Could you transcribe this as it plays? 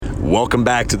Welcome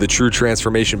back to the True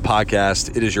Transformation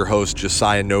Podcast. It is your host,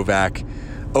 Josiah Novak,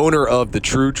 owner of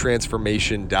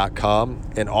thetruetransformation.com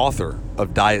and author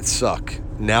of Diet Suck,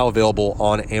 now available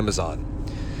on Amazon.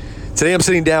 Today I'm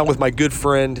sitting down with my good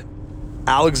friend,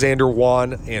 Alexander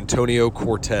Juan Antonio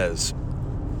Cortez,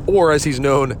 or as he's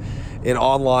known in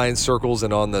online circles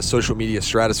and on the social media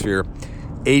stratosphere,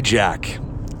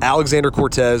 AJAC. Alexander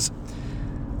Cortez,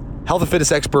 health and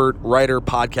fitness expert, writer,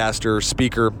 podcaster,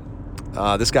 speaker.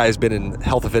 This guy has been in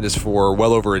health and fitness for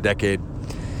well over a decade.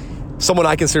 Someone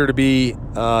I consider to be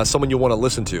someone you'll want to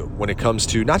listen to when it comes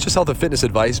to not just health and fitness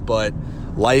advice, but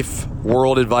life,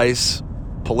 world advice,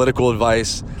 political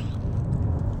advice.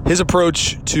 His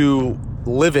approach to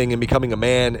living and becoming a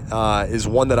man is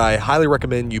one that I highly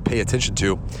recommend you pay attention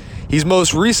to. He's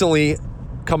most recently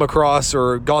come across,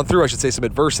 or gone through, I should say, some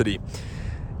adversity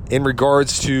in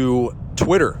regards to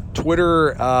Twitter.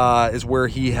 Twitter is where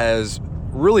he has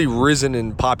really risen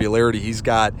in popularity. He's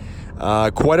got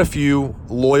quite a few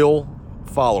loyal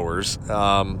followers,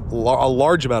 a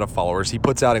large amount of followers. He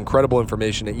puts out incredible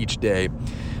information each day,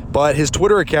 but his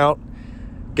Twitter account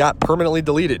got permanently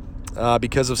deleted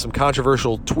because of some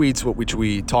controversial tweets, which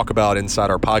we talk about inside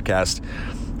our podcast.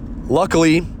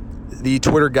 Luckily, the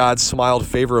Twitter gods smiled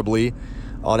favorably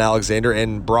on Alexander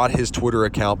and brought his Twitter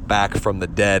account back from the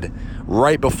dead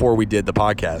right before we did the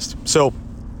podcast. So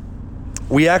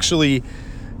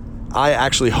I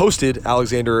actually hosted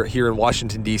Alexander here in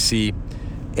Washington, D.C.,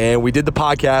 and we did the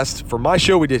podcast. For my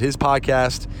show, we did his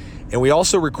podcast, and we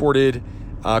also recorded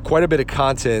quite a bit of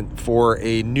content for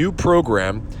a new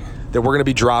program that we're going to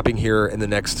be dropping here in the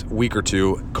next week or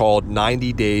two called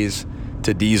 90 Days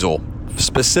to Diesel,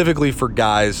 specifically for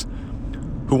guys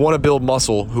who want to build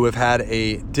muscle, who have had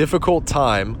a difficult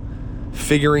time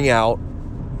figuring out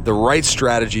the right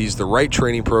strategies, the right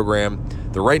training program,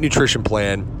 the right nutrition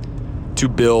plan to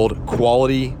build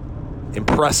quality,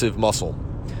 impressive muscle.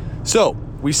 So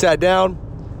we sat down,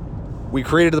 we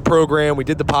created the program, we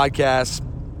did the podcast,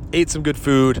 ate some good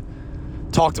food,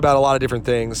 talked about a lot of different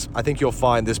things. I think you'll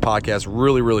find this podcast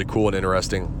really, really cool and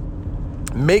interesting.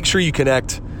 Make sure you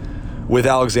connect with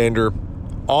Alexander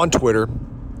on Twitter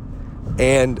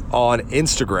and on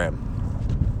Instagram.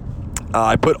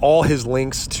 I put all his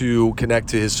links to connect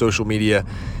to his social media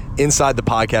inside the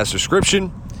podcast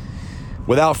description.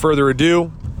 Without further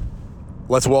ado,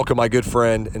 let's welcome my good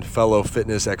friend and fellow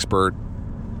fitness expert,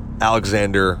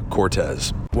 Alexander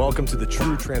Cortez. Welcome to the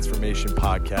True Transformation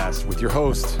Podcast with your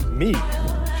host, me,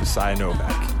 Josiah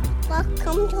Novak.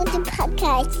 Welcome to the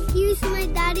podcast. Here's my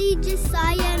daddy,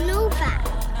 Josiah Novak.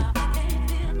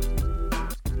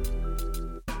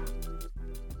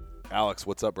 Alex,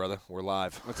 what's up, brother? We're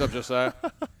live. What's up, Josiah?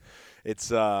 It's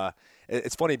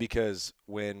funny because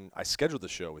when I scheduled the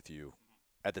show with you,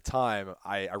 at the time,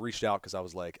 I reached out because I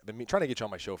was like, I've been trying to get you on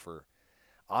my show for,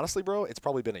 honestly, bro, it's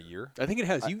probably been a year. I think it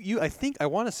has. I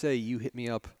want to say you hit me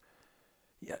up.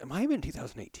 Yeah, it might have been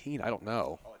 2018. I don't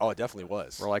know. Oh, it definitely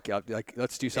was. We're like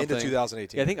let's do something. Into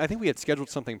 2018. Yeah, I think we had scheduled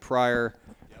something prior.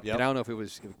 Yep. And I don't know if it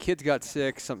was kids got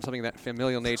sick, something of that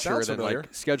familial nature. Sounds then familiar.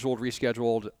 like scheduled,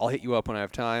 rescheduled. I'll hit you up when I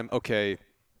have time. Okay.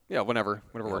 Yeah, whenever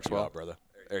works well. Out, brother.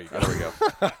 There you go. There we go.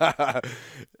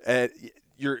 And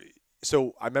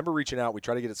So I remember reaching out. We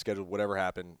tried to get it scheduled. Whatever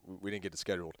happened, we didn't get it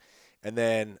scheduled. And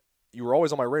then you were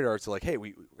always on my radar. It's like, hey,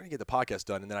 we're going to get the podcast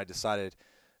done. And then I decided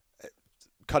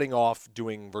cutting off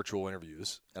doing virtual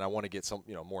interviews, and I want to get some,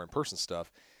 more in-person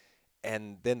stuff.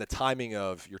 And then the timing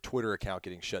of your Twitter account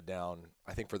getting shut down,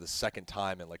 I think for the second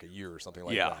time in like a year or something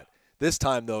like that. This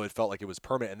time, though, it felt like it was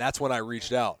permanent. And that's when I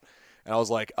reached out. And I was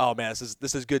like, oh, man,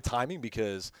 this is good timing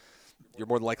because you're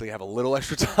more than likely to have a little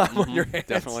extra time on your hands.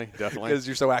 Definitely. Because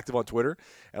you're so active on Twitter.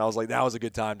 And I was like, that was a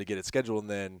good time to get it scheduled. And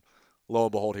then, lo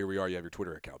and behold, here we are. You have your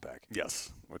Twitter account back.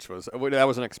 Yes, that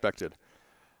was unexpected.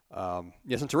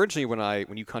 Since originally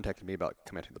when you contacted me about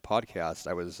coming to the podcast,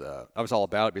 I was all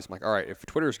about it because I'm like, all right, if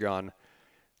Twitter's gone,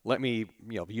 let me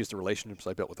use the relationships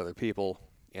I built with other people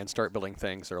and start building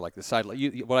things that are like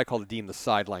the what I call the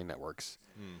sideline networks.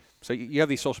 So you have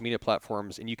these social media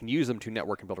platforms, and you can use them to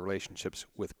network and build relationships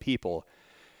with people,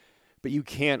 but you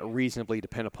can't reasonably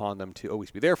depend upon them to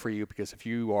always be there for you because if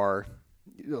you are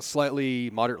slightly,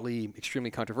 moderately,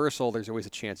 extremely controversial, there's always a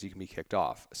chance you can be kicked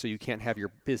off. So you can't have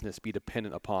your business be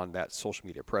dependent upon that social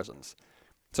media presence.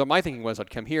 So my thinking was I'd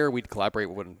come here, we'd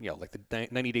collaborate with, like the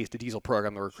 90 Days to Diesel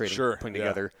program that we're putting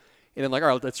together. And then like, all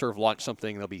right, let's sort of launch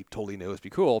something that'll be totally new, it'll be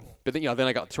cool. But then, then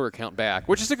I got the Twitter account back,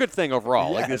 which is a good thing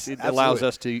overall. Yes, it allows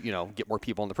us to, get more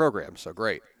people in the program. So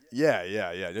great. Yeah.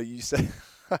 You said,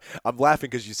 I'm laughing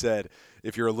because you said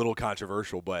if you're a little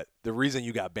controversial, but the reason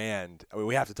you got banned,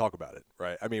 we have to talk about it,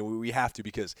 right? We have to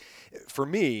because for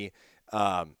me,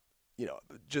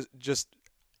 just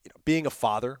being a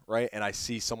father, right? And I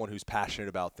see someone who's passionate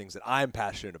about things that I'm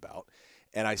passionate about,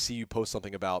 and I see you post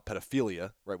something about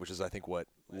pedophilia, right? Which is, I think, what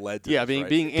led to this,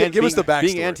 right? Give us the backstory.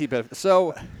 Being anti-pedophilia.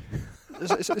 So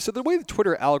the way the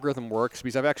Twitter algorithm works,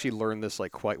 because I've actually learned this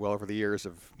like quite well over the years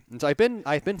and so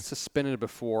I've been suspended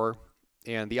before,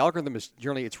 and the algorithm is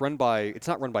generally it's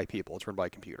not run by people, it's run by a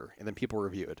computer, and then people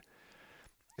review it.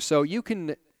 So you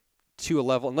can, to a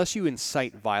level, unless you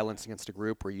incite violence against a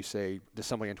group where you say to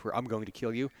somebody on Twitter, I'm going to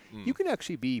kill you, you can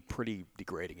actually be pretty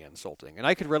degrading and insulting. And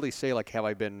I could readily say, like, have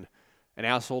I been an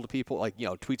asshole to people, like,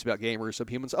 tweets about gamers,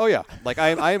 subhumans? Oh, yeah. Like,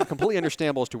 I am completely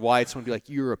understandable as to why someone would be like,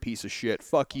 you're a piece of shit,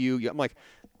 fuck you. I'm like,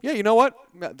 yeah, you know what?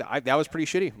 That was pretty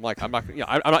shitty. I'm like, I'm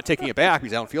not taking it back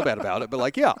because I don't feel bad about it. But,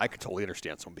 like, yeah, I could totally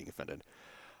understand someone being offended.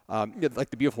 Like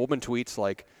the Beautiful Woman tweets,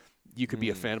 like, you could be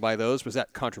offended by those. Was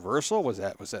that controversial? Was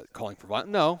that calling for violence?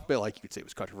 No, but like you could say it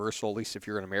was controversial. At least if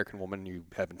you're an American woman, you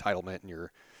have entitlement and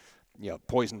you're,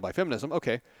 poisoned by feminism.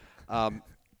 Okay,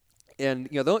 and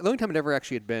the only time it ever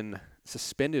actually had been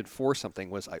suspended for something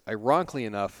was, ironically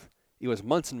enough, it was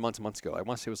months and months and months ago. I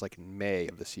want to say it was like in May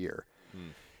of this year.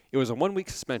 It was a 1-week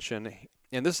suspension,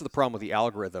 and this is the problem with the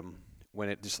algorithm when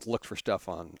it just looks for stuff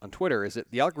on Twitter, is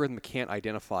that the algorithm can't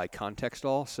identify context at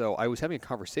all. So I was having a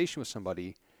conversation with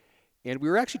somebody, and we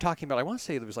were actually talking about, I want to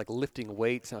say it was like lifting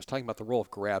weights, and I was talking about the role of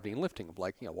gravity in lifting. I'm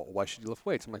like, why should you lift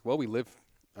weights? I'm like, well, we live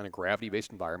in a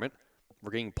gravity-based environment.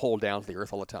 We're getting pulled down to the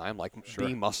earth all the time, like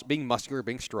being muscular,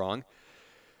 being strong.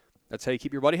 That's how you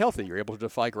keep your body healthy. You're able to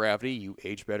defy gravity. You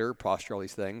age better, posture, all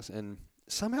these things. And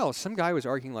somehow some guy was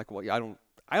arguing like, well, I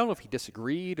don't know if he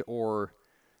disagreed or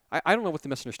I don't know what the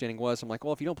misunderstanding was. I'm like,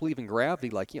 well, if you don't believe in gravity,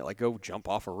 like go jump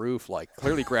off a roof. Like,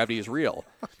 clearly gravity is real.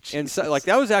 And so, like,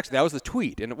 that was the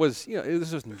tweet, and it was,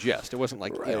 this was in jest. It wasn't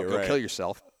like, go kill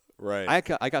yourself. Right.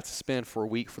 I got suspended for a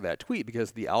week for that tweet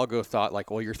because the algo thought, like,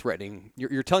 well, you're threatening,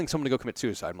 you're telling someone to go commit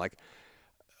suicide. I'm like,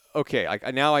 okay, I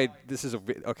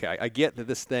get that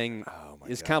this thing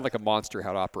is kind of like a monster,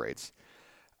 how it operates.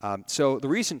 So the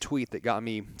recent tweet that got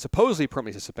me supposedly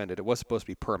permanently suspended, it was supposed to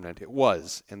be permanent. It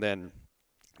was, and then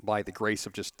by the grace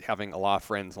of just having a lot of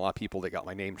friends, a lot of people that got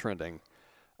my name trending,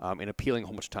 and appealing a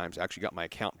whole bunch of times, I actually got my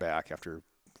account back after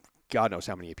God knows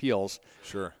how many appeals.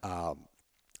 Sure.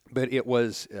 But it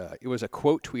was a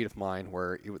quote tweet of mine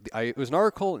where it was an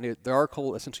article, and the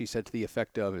article essentially said to the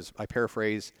effect of, is I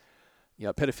paraphrase,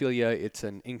 pedophilia, it's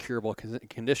an incurable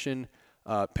condition.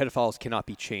 Pedophiles cannot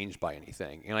be changed by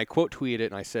anything. And I quote tweeted it,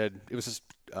 and I said, it was just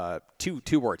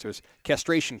two words. It was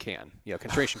castration can.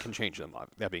 Castration can change them,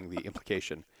 that being the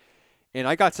implication. And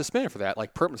I got suspended for that,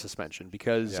 like permanent suspension,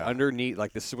 because underneath,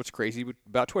 like, this is what's crazy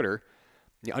about Twitter,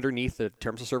 underneath the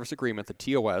Terms of Service Agreement, the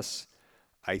TOS,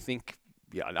 I think,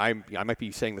 I might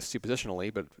be saying this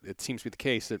suppositionally, but it seems to be the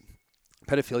case that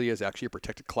pedophilia is actually a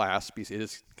protected class because it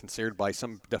is considered by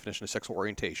some definition of sexual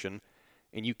orientation,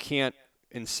 and you can't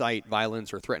incite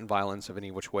violence or threaten violence of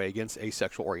any which way against a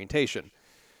sexual orientation.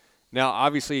 Now,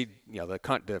 obviously, the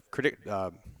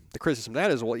criticism of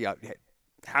that is, well,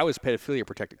 how is pedophilia a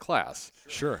protected class?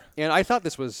 Sure. And I thought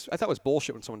it was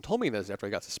bullshit when someone told me this after I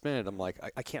got suspended. I'm like,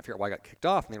 I can't figure out why I got kicked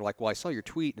off. And they were like, well, I saw your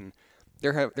tweet, and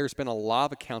there's been a lot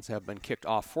of accounts that have been kicked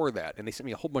off for that. And they sent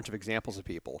me a whole bunch of examples of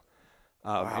people.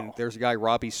 Wow. And there's a guy,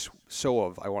 Robbie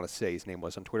Soov, I want to say his name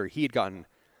was on Twitter. He had gotten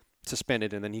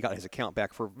suspended, and then he got his account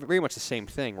back for very much the same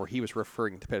thing, where he was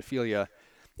referring to pedophilia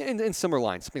in similar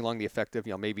lines, something along the effect of,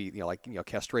 maybe,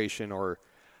 castration or,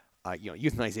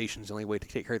 euthanization is the only way to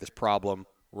take care of this problem.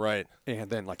 Right. And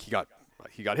then, like, he got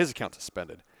his account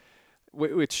suspended,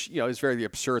 which, is very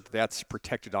absurd that that's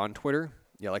protected on Twitter.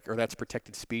 Or that's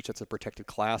protected speech. That's a protected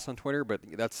class on Twitter, but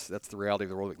that's the reality of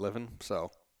the world we live in.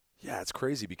 So, yeah, it's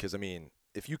crazy because, I mean,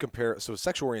 if you compare, so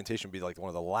sexual orientation would be like one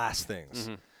of the last things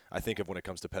I think of when it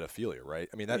comes to pedophilia, right?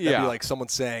 I mean, that'd be like someone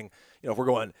saying, if we're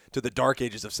going to the dark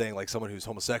ages of saying, like, someone who's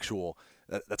homosexual,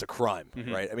 that's a crime,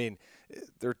 right? I mean,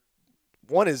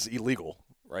 one is illegal,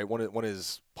 right? One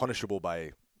is punishable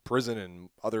by prison and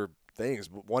other things,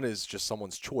 but one is just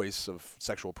someone's choice of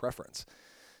sexual preference.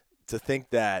 To think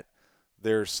that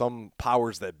there's some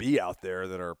powers that be out there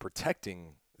that are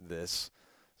protecting this,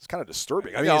 it's kind of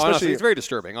disturbing. I mean, honestly, it's very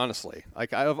disturbing. Honestly,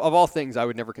 like of all things, I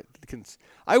would never.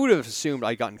 I would have assumed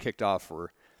I'd gotten kicked off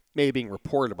for maybe being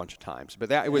reported a bunch of times,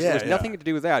 but it was nothing to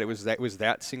do with that. It was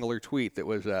that singular tweet that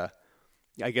was,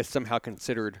 I guess, somehow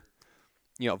considered,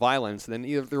 violence. And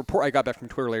then the report I got back from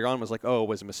Twitter later on was like, oh, it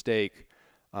was a mistake.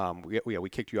 We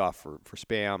kicked you off for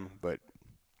spam, but.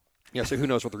 So who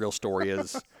knows what the real story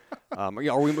is? So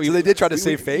they did try to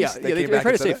save face. They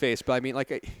tried to save face, but I mean,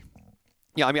 like,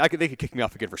 Yeah, I mean, they could kick me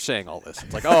off again for saying all this.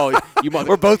 It's like, oh,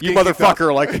 We're both you getting kicked off.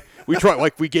 motherfucker!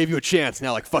 Like we gave you a chance.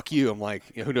 Now, like, fuck you. I'm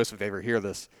like, who knows if they ever hear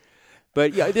this?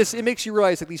 But yeah, it makes you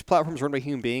realize that these platforms are run by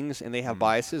human beings and they have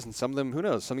biases, and some of them, who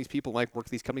knows? Some of these people might work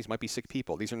at these companies, might be sick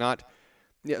people. These are not,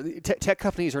 tech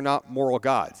companies are not moral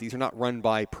gods. These are not run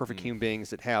by perfect human beings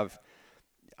that have,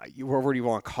 whatever you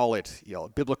want to call it,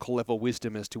 biblical level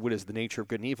wisdom as to what is the nature of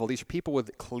good and evil. These are people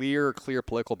with clear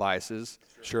political biases.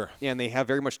 Sure. And they have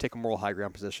very much taken a moral high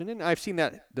ground position. And I've seen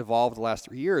that devolve the last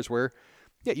 3 years where,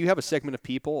 you have a segment of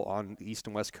people on the East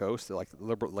and West Coast, like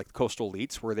liberal, like coastal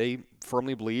elites, where they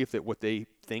firmly believe that what they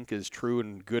think is true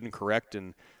and good and correct,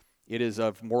 and it is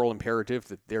of moral imperative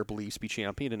that their beliefs be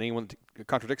championed, and anyone that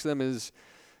contradicts them is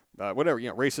whatever,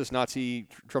 racist, Nazi,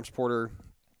 Trump supporter,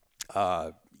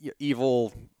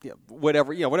 evil,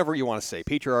 whatever you want to say,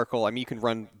 patriarchal. I mean, you can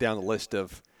run down the list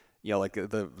of, like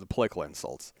the political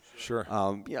insults. Sure.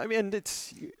 I mean,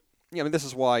 it's. This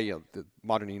is why the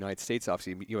modern United States,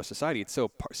 obviously, U.S. society, it's so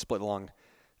split along,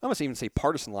 I don't even say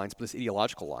partisan lines, but it's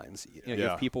ideological lines. You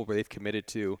have people where they've committed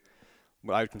to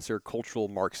what I would consider cultural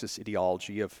Marxist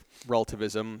ideology of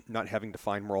relativism, not having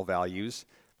defined moral values.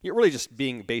 You're really just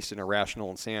being based in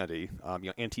irrational insanity,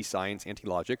 anti-science,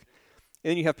 anti-logic.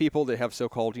 And then you have people that have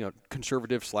so-called,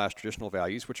 conservative/traditional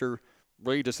values, which are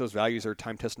really just those values are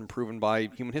time-tested and proven by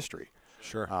human history.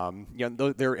 Sure.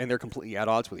 They're completely at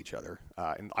odds with each other,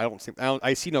 and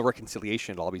I see no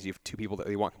reconciliation at all because you have two people that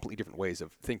they want completely different ways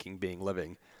of thinking, being,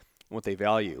 living, and what they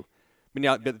value.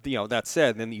 But that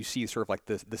said, then you see sort of like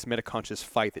this metaconscious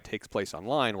fight that takes place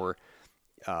online, where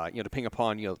depending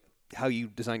upon how you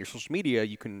design your social media,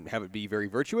 you can have it be very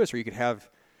virtuous, or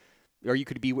you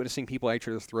could be witnessing people at each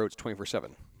other's throats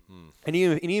 24/7. And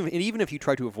even if you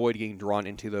try to avoid getting drawn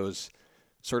into those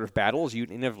sort of battles, you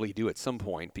inevitably do at some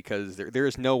point, because there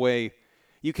is no way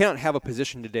you cannot have a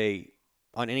position today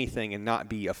on anything and not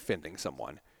be offending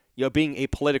someone. Being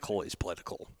apolitical is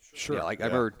political. Sure.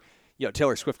 I've heard,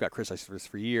 Taylor Swift got criticized for this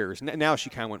for years. Now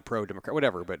she kind of went pro-Democrat,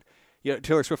 whatever. But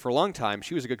Taylor Swift for a long time,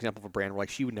 she was a good example of a brand where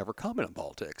she would never comment on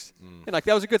politics, and that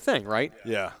was a good thing, right?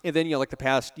 Yeah. And then the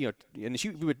past, and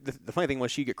the funny thing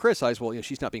was she'd get criticized. Well,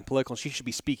 she's not being political. She should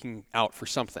be speaking out for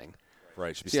something.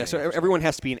 Right. So everyone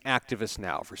has to be an activist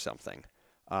now for something,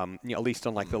 at least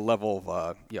on the level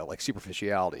of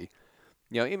superficiality.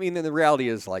 Then the reality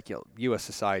is U.S.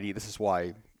 society. This is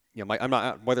why I'm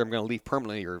not, whether I'm going to leave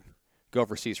permanently or go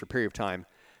overseas for a period of time.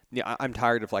 I'm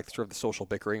tired of sort of the social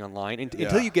bickering online,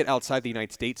 until you get outside the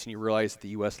United States and you realize that the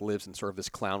U.S. lives in sort of this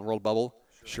clown world bubble.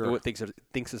 Sure. What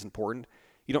thinks is important.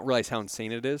 You don't realize how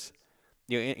insane it is.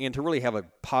 And to really have a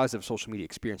positive social media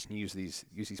experience and use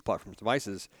these platforms,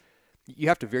 devices, you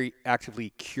have to very actively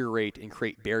curate and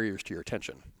create barriers to your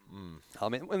attention.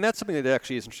 And that's something that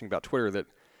actually is interesting about Twitter, that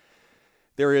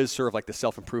there is sort of the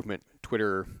self-improvement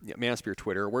Twitter, manosphere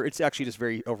Twitter, where it's actually just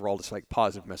very overall just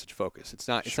positive message focus. It's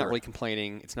not really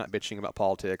complaining. It's not bitching about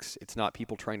politics. It's not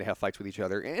people trying to have fights with each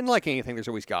other. And like anything, there's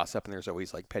always gossip and there's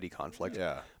always petty conflict.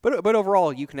 Yeah. But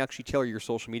overall, you can actually tailor your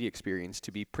social media experience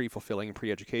to be pretty fulfilling and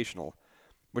pretty educational,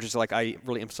 which is I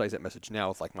really emphasize that message now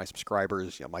with my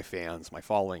subscribers, my fans, my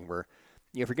following, where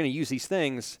if you're going to use these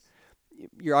things,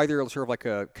 you're either sort of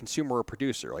a consumer or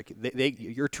producer.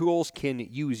 Your tools can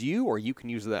use you, or you can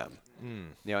use them.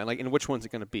 And which one's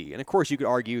it going to be? And of course, you could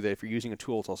argue that if you're using a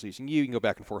tool, it's also using you. You can go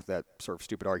back and forth with that sort of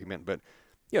stupid argument, but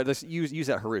just use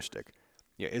that heuristic.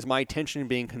 Is my attention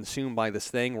being consumed by this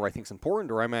thing where I think it's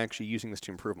important, or am I actually using this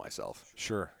to improve myself?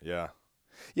 Sure. Yeah.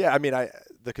 Yeah. I mean,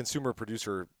 the consumer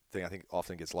producer thing I think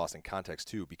often gets lost in context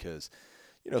too, because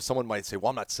someone might say, well,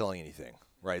 I'm not selling anything,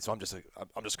 right? So I'm just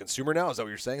a consumer now. Is that what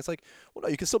you're saying? It's well, no,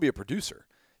 you can still be a producer.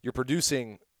 You're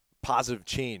producing positive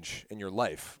change in your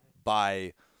life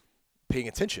by paying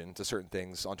attention to certain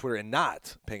things on Twitter and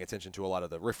not paying attention to a lot of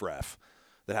the riffraff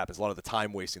that happens, a lot of the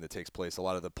time wasting that takes place, a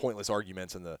lot of the pointless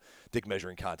arguments and the dick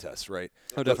measuring contests, right?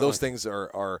 Oh, definitely. Those things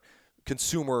are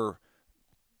consumer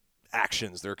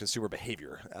actions. They're consumer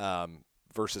behavior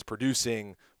versus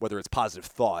producing, whether it's positive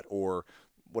thought or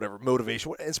whatever,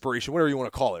 motivation, inspiration, whatever you want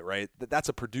to call it, right? That's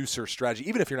a producer strategy,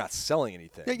 even if you're not selling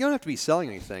anything. Yeah, you don't have to be selling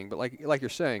anything, but like you're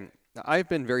saying, I've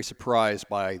been very surprised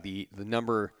by the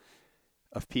number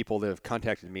of people that have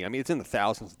contacted me. I mean, it's in the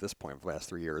thousands at this point for the last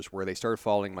 3 years, where they started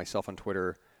following myself on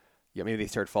Twitter. Maybe they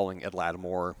started following Ed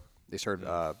Lattimore. They started,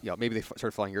 maybe they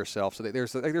started following yourself. So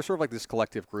there's sort of this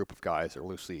collective group of guys that are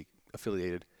loosely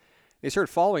affiliated. They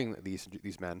started following these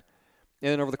men.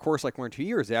 And then over the course, 1 or 2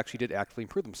 years, they actually did actively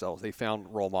improve themselves. They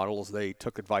found role models. They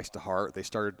took advice to heart. They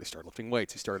started lifting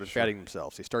weights. They started fatting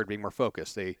themselves. They started being more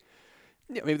focused.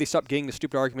 Maybe they stopped getting the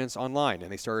stupid arguments online,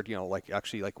 and they started,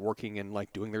 actually working and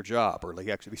doing their job, or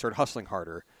actually they started hustling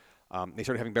harder. They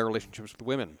started having better relationships with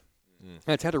women.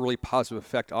 And it's had a really positive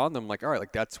effect on them. Like, all right,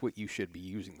 like that's what you should be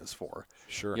using this for.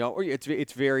 Sure. You know, or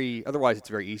it's very, otherwise it's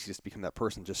very easy just to become that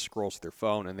person just scrolls their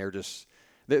phone and they're just,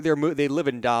 they live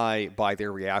and die by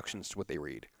their reactions to what they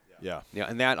read. Yeah. Yeah,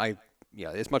 and that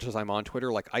as much as I'm on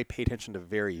Twitter, like I pay attention to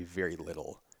very, very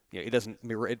little. You know, it doesn't,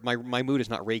 my mood is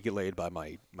not regulated by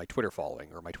my Twitter following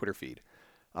or my Twitter feed,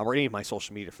 or any of my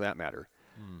social media for that matter.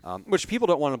 Which people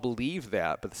don't want to believe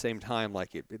that, but at the same time, like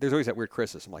there's always that weird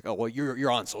criticism, like, oh, well,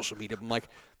 you're on social media. I'm like,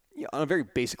 yeah, on a very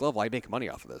basic level, I make money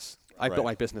off of this. I've built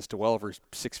my business to well over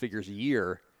 6 figures a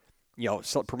year. You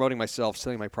know, promoting myself,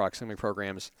 selling my products, selling my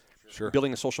programs,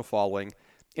 building a social following.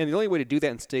 And the only way to do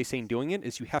that and stay sane doing it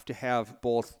is you have to have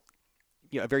both,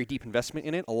 you know, a very deep investment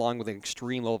in it, along with an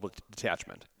extreme level of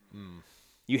detachment.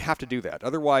 You have to do that.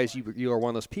 Otherwise, you are one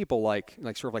of those people like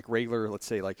sort of like regular, let's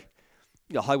say like,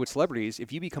 you know, Hollywood celebrities.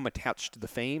 If you become attached to the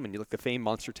fame and the fame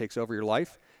monster takes over your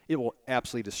life, it will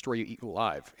absolutely destroy you, eat you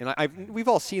alive. And we've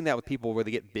all seen that with people where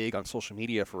they get big on social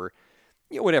media for,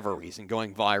 you know, whatever reason,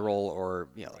 going viral or,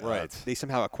 you know, they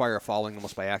somehow acquire a following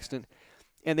almost by accident,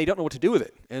 and they don't know what to do with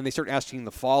it. And they start asking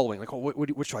the following, like, oh,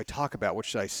 what should I talk about? What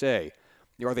should I say?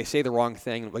 Or they say the wrong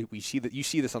thing. Like you see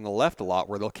this on the left a lot,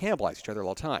 where they'll cannibalize each other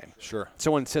all the time. Sure.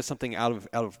 Someone says something out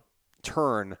of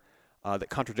turn that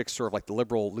contradicts sort of like the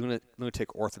liberal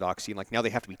lunatic orthodoxy, and like now they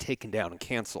have to be taken down and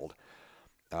canceled.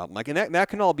 And that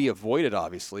can all be avoided,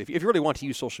 obviously. If you really want to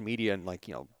use social media and like,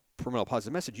 you know, promote a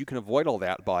positive message, you can avoid all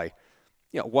that by,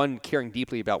 you know, one, caring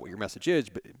deeply about what your message is,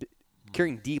 but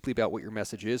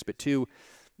two,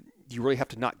 you really have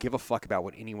to not give a fuck about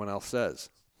what anyone else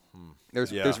says.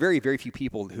 There's very, very few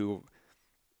people who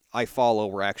I follow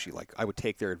where actually, like, I would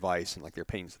take their advice and, like, their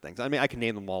opinions and things. I mean, I can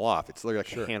name them all off. It's literally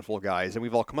like a handful of guys, and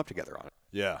we've all come up together on it.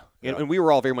 Yeah. And we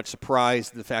were all very much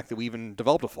surprised at the fact that we even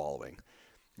developed a following.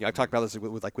 You know, I've talked about this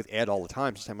with Ed all the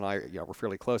time. Since him and I, you know, we're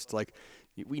fairly close. It's like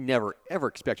we never, ever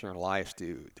expected in our lives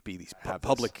to be these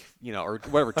public, you know, or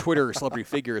whatever, Twitter celebrity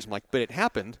figures. I'm like, but it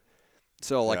happened.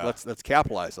 So, like, let's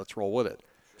capitalize. Let's roll with it.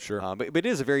 Sure. But it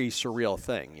is a very surreal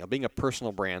thing. You know, being a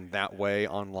personal brand that way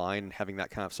online, having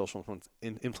that kind of social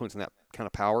influence and that kind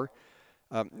of power.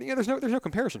 You know, there's no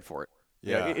comparison for it.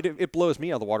 Yeah. It blows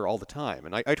me out of the water all the time,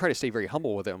 and I try to stay very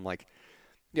humble with it. I'm like,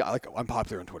 yeah, like I'm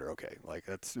popular on Twitter. Okay, like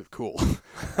that's cool.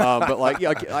 But like,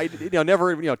 yeah, I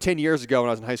never, 10 years ago when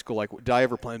I was in high school, like, did I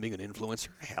ever plan on being an influencer?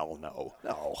 Hell no.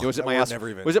 No. Was it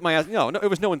it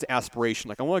was no one's aspiration.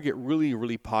 Like, I want to get really,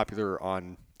 really popular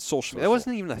on social media. That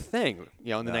wasn't even a thing,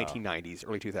 in the 1990s,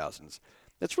 early 2000s.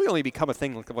 That's really only become a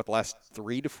thing like the last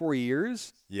 3 to 4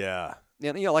 years. Yeah.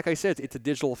 And like I said, it's a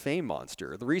digital fame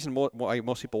monster. The reason why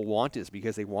most people want it is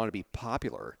because they want to be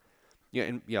popular. Yeah,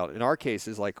 and in our case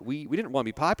is like we didn't want to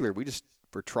be popular. We just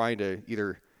were trying to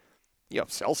either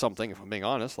sell something. If I'm being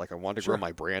honest, like I wanted to grow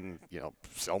my brand and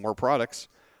sell more products.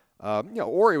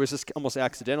 Or it was just almost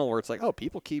accidental where it's like, oh,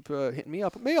 people keep hitting me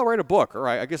up. Maybe I'll write a book. All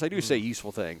right, I guess I do say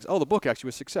useful things. Oh, the book actually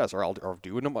was a success, or I'll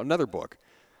do another book.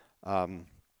 And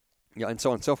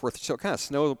so on and so forth. So it kind of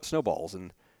snowballs,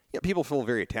 and people feel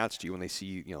very attached to you when they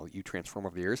see you transform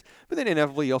over the years. But then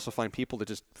inevitably, you also find people that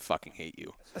just fucking hate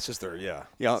you. That's just their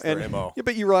their MO. Yeah,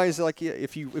 but you realize like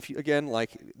if you again,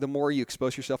 like the more you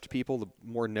expose yourself to people, the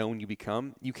more known you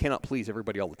become. You cannot please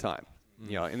everybody all the time.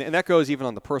 And that goes even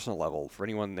on the personal level for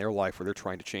anyone in their life where they're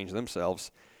trying to change themselves.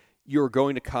 You're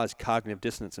going to cause cognitive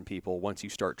dissonance in people once you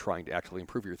start trying to actually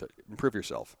improve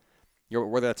yourself.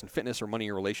 Whether that's in fitness or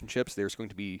money or relationships, there's going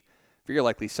to be very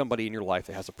likely somebody in your life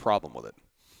that has a problem with it.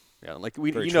 Yeah, like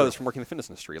know this from working in the fitness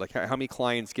industry. Like how many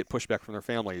clients get pushback from their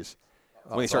families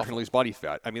when they start to lose body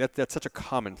fat? I mean, that's such a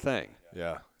common thing.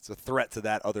 Yeah, it's a threat to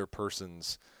that other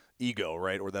person's ego,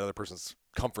 right? Or that other person's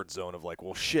comfort zone of like,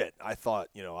 well, shit, I thought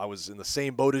I was in the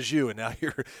same boat as you, and now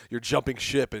you're jumping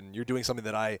ship and you're doing something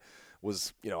that I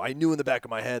was I knew in the back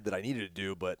of my head that I needed to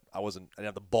do, but I didn't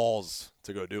have the balls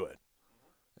to go do it.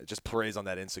 It just preys on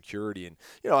that insecurity, and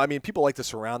people like to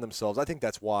surround themselves. I think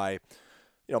that's why.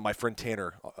 My friend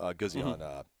Tanner Guzzi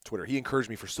on Twitter, he encouraged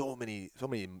me for so many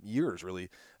years, really,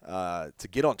 to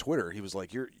get on Twitter. He was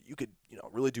like, you could,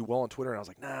 really do well on Twitter. And I was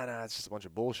like, nah, it's just a bunch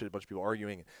of bullshit, a bunch of people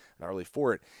arguing, not really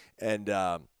for it. And,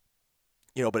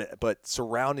 but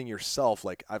surrounding yourself,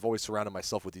 like I've always surrounded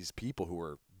myself with these people who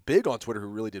are big on Twitter, who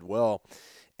really did well.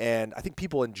 And I think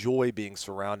people enjoy being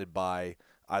surrounded by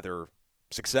either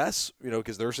success,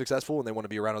 because they're successful and they want to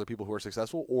be around other people who are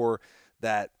successful, or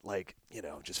that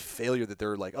just failure that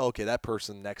they're like, oh, okay, that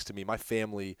person next to me, my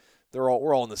family, we're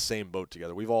all in the same boat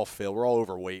together. We've all failed. We're all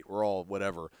overweight. We're all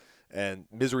whatever. And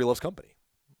misery loves company.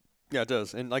 Yeah, it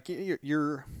does. And like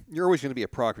you're always going to be a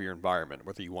product of your environment,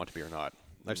 whether you want to be or not.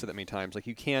 I've said that many times. Like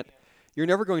you can't you're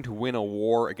never going to win a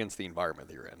war against the environment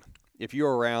that you're in. If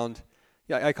you're around,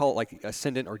 I call it like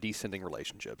ascendant or descending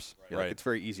relationships. Right. Like it's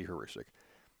very easy heuristic.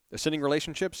 Ascending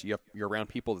relationships, you're around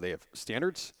people, they have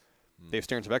standards. They have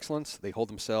standards of excellence. They hold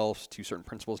themselves to certain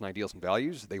principles and ideals and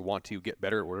values. They want to get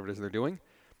better at whatever it is they're doing.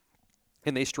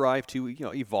 And they strive to,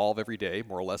 evolve every day,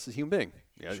 more or less, as a human being,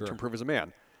 to improve as a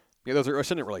man. Those are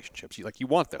ascendant relationships. You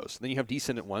want those. And then you have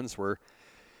descendant ones where,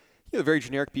 very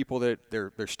generic people that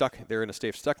they're stuck. They're in a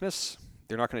state of stuckness.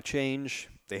 They're not going to change.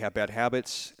 They have bad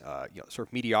habits. Sort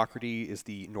of mediocrity is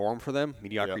the norm for them.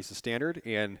 Mediocrity is the standard.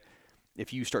 And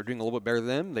if you start doing a little bit better than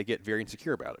them, they get very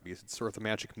insecure about it because it's sort of the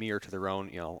magic mirror to their own,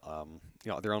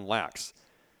 their own lacks.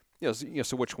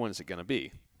 So which one is it going to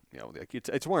be?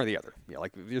 It's one or the other.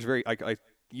 Like there's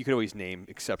you could always name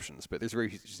exceptions, but there's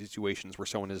very situations where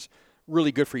someone is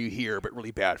really good for you here, but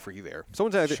really bad for you there.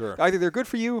 Someone's either they're good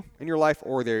for you in your life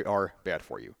or they are bad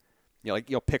for you.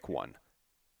 Pick one.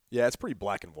 Yeah, it's pretty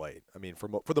black and white. I mean,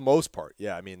 for the most part,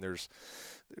 yeah. I mean, there's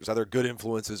either good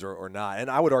influences or not.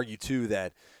 And I would argue, too,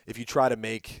 that if you try to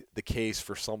make the case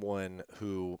for someone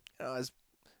who, as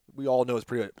we all know, is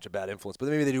pretty much a bad influence, but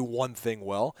maybe they do one thing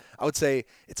well, I would say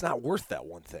it's not worth that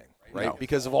one thing, right? No.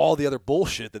 Because of all the other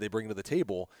bullshit that they bring to the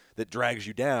table that drags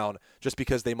you down just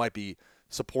because they might be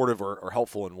supportive or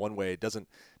helpful in one way. It doesn't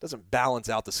balance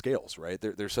out the scales, right?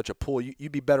 There's such a pull.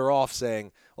 You'd be better off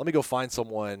saying, let me go find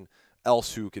someone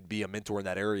else who could be a mentor in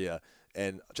that area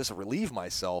and just relieve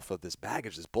myself of this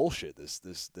baggage, this bullshit,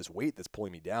 this weight that's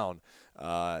pulling me down,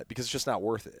 because it's just not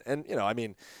worth it. And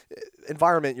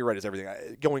environment, you're right, is everything.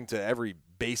 Going to every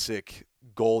basic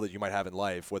goal that you might have in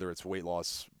life, whether it's weight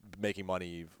loss, making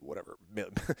money, whatever,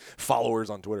 followers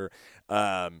on Twitter,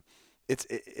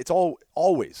 it's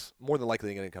always more than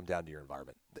likely going to come down to your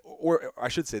environment, or I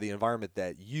should say the environment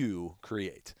that you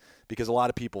create, because a lot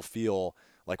of people feel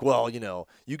like, well,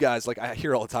 you guys, like I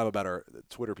hear all the time about our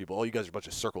Twitter people, oh, you guys are a bunch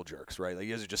of circle jerks, right? Like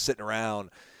you guys are just sitting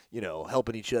around,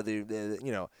 helping each other,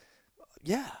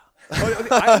 yeah.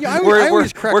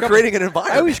 We're creating an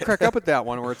environment. I always crack up at that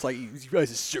one where it's like, you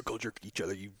guys circle jerk each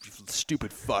other, you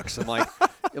stupid fucks. I'm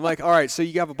like, all right, so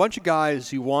you have a bunch of guys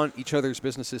who want each other's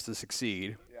businesses to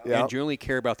succeed and generally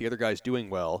care about the other guys doing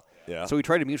well. Yeah. So we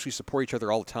try to mutually support each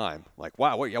other all the time. Like,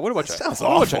 wow, what a bunch of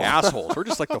assholes. We're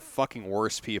just like the fucking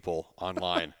worst people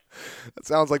online. That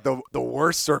sounds like the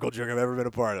worst circle jerk I've ever been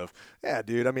a part of. Yeah,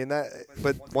 dude. I mean that,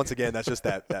 but once again, that's just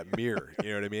that mirror. You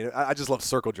know what I mean? I just love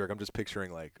circle jerk. I'm just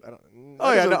picturing like, I don't.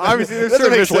 Oh yeah, no, obviously there's a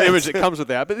visual image that comes with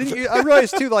that. But then I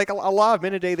realize too, like a lot of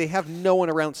men today, they have no one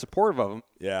around supportive of them.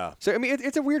 Yeah. So I mean,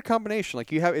 it's a weird combination.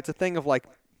 Like it's a thing of like.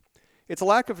 It's a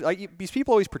lack of these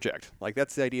people always project. Like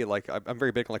that's the idea. Like I'm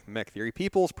very big on like mech theory.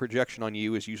 People's projection on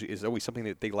you is always something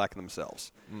that they lack in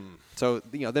themselves. So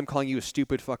them calling you a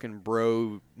stupid fucking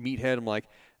bro meathead. I'm like,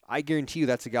 I guarantee you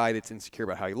that's a guy that's insecure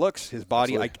about how he looks, his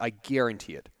body. I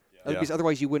guarantee it. Yeah. Because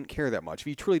otherwise you wouldn't care that much. If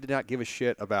you truly did not give a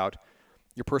shit about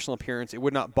your personal appearance, it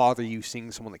would not bother you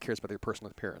seeing someone that cares about their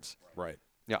personal appearance. Right.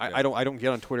 Yeah. I don't get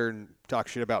on Twitter and talk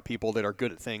shit about people that are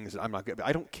good at things that I'm not good.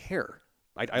 I don't care.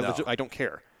 I don't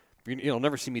care. You'll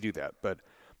never see me do that. But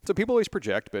so people always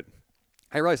project, but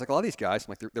I realize like a lot of these guys,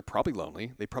 I'm like they're probably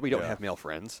lonely. They probably don't have male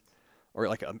friends or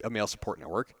like a male support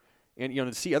network. And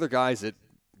to see other guys that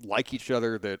like each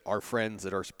other, that are friends,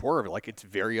 that are supportive, like it's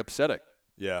very upsetting.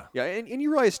 Yeah. Yeah, and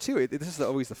you realize too, this is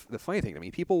always the funny thing. I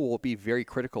mean, people will be very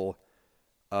critical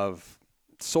of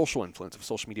social influence, of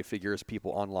social media figures, people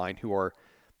online who are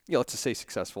let's just say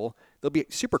successful. They'll be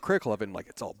super critical of it and like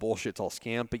it's all bullshit, it's all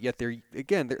scam, but yet they're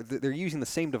using the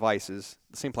same devices,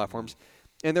 the same platforms,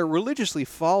 and they're religiously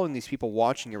following these people,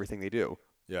 watching everything they do.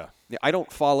 Yeah. I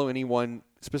don't follow anyone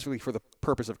specifically for the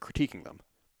purpose of critiquing them.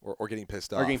 Or getting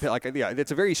pissed off. Or getting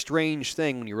it's a very strange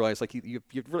thing when you realize like you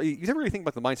never really think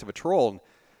about the mindset of a troll.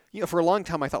 And for a long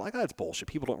time I thought like that's bullshit.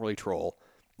 People don't really troll.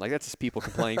 Like that's just people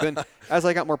complaining. Then as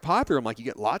I got more popular, I'm like, you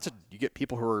get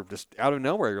people who are just out of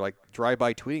nowhere. You're like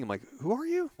drive-by tweeting. I'm like, who are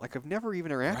you? Like I've never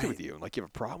even interacted with you. And like you have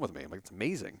a problem with me. I'm like, it's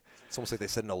amazing. It's almost like they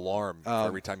set an alarm for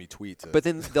every time you tweet. But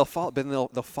then they'll follow.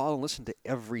 They'll follow and listen to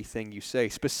everything you say,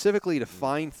 specifically to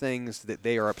find things that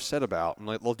they are upset about. And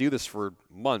like, they'll do this for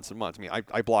months and months. I mean,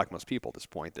 I block most people at this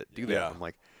point that do that. Yeah. I'm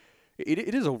like,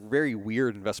 it is a very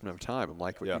weird investment of time. I'm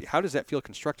like, how does that feel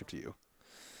constructive to you?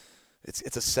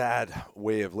 It's a sad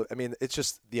way of I mean, it's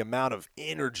just the amount of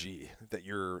energy that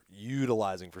you're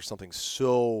utilizing for something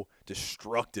so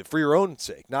destructive for your own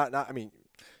sake. Not I mean,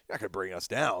 you're not going to bring us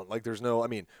down. Like there's no, I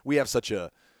mean, we have such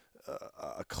a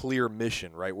clear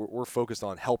mission, right? We're focused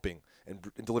on helping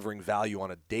and delivering value on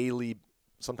a daily,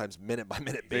 sometimes minute by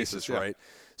minute basis, right?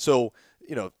 So,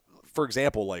 for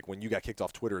example, like when you got kicked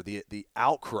off Twitter, the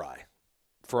outcry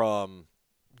from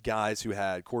guys who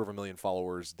had 250,000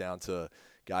 followers down to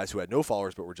guys who had no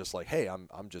followers but were just like, hey,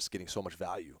 I'm just getting so much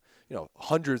value. You know,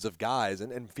 hundreds of guys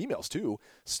and females too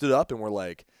stood up and were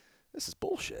like, this is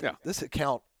bullshit. Yeah. This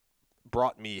account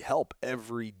brought me help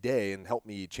every day and helped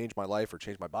me change my life or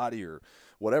change my body or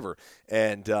whatever.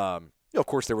 And, you know, of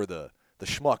course, there were the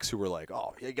schmucks who were like,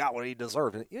 oh, he got what he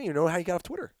deserved. And you don't even know how he got off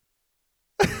Twitter.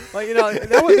 Well, you know,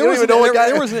 there was an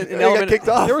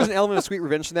element of sweet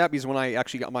revenge to that, because when I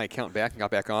actually got my account back and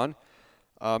got back on,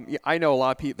 yeah, I know a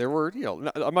lot of people. There were, you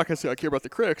know, I'm not gonna say I care about the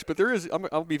critics, but there is.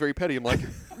 I'll be very petty. I'm like,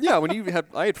 yeah, when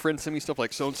I had friends send me stuff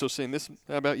like so and so saying this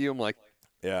about you. I'm like,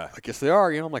 yeah, I guess they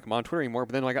are. You know, I'm like, I'm on Twitter anymore.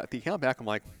 But then when I got the account back, I'm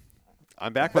like,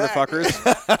 I'm back,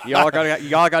 motherfuckers.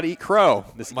 y'all gotta eat crow.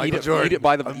 Eat it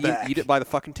by the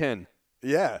fucking 10.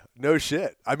 Yeah, no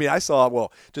shit. I mean, I saw,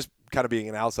 just kind of being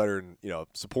an outsider and, you know,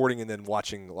 supporting and then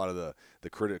watching a lot of the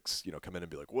critics, you know, come in and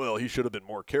be like, well, he should have been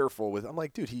more careful with. I'm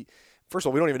like, dude, first of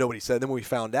all, we don't even know what he said. Then when we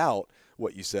found out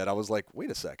what you said, I was like,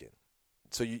 wait a second.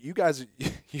 So you guys,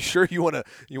 you sure you want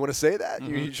to say that?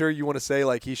 Mm-hmm. You sure you want to say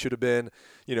like he should have been,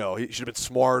 you know, he should have been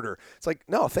smarter? It's like,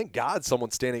 no, thank God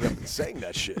someone's standing up and saying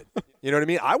that shit. You know what I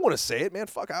mean? I want to say it, man.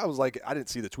 Fuck, I was like, I didn't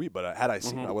see the tweet, but had I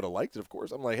seen it, I would have liked it, of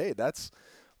course. I'm like, hey, that's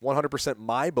 100%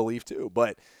 my belief too.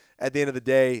 But at the end of the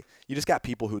day, you just got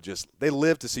people who they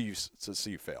live to see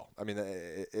you fail. I mean,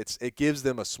 it gives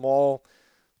them a small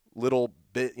little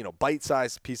bit, you know,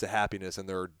 bite-sized piece of happiness in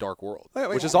their dark world,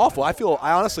 which is awful. I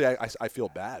honestly feel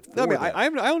bad. No, I mean, I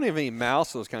don't have any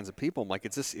malice to those kinds of people. I'm like,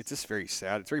 it's just very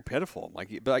sad. It's very pitiful. I'm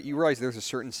like, but you realize there's a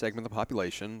certain segment of the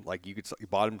population, like you could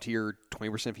bottom tier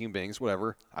 20% of human beings,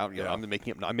 whatever. I'm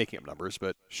making up numbers,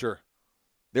 but sure.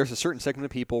 There's a certain segment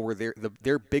of people where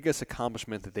their biggest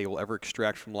accomplishment that they will ever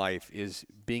extract from life is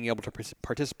being able to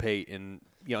participate in,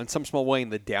 you know, in some small way in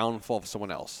the downfall of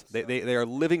someone else. They are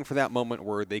living for that moment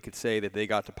where they could say that they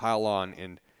got to pile on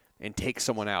and take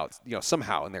someone out, you know,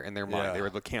 somehow in their mind. Yeah. They were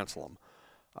able to cancel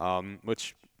them.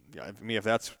 Which, yeah, I mean, if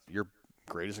that's your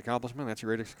greatest accomplishment, that's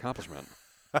your greatest accomplishment.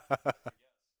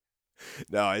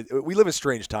 No, we live in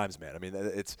strange times, man. I mean,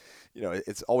 it's, you know,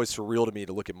 it's always surreal to me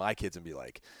to look at my kids and be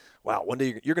like, wow, one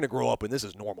day you're going to grow up and this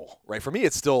is normal, right? For me,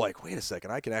 it's still like, wait a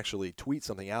second, I can actually tweet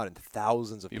something out and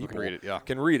thousands of people can read it, yeah.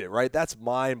 can read it, right? That's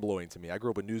mind-blowing to me. I grew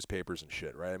up with newspapers and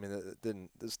shit, right? I mean,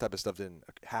 this type of stuff didn't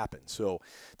happen. So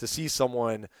to see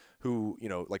someone who, you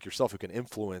know, like yourself, who can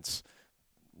influence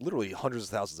literally hundreds of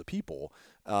thousands of people,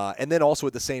 and then also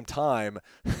at the same time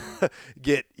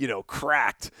get, you know,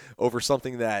 cracked over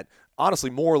something that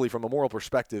honestly, morally, from a moral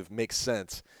perspective, makes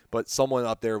sense, but someone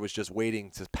up there was just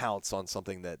waiting to pounce on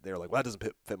something that they're like, well, that doesn't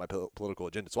fit my political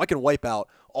agenda, so I can wipe out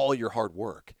all your hard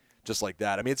work just like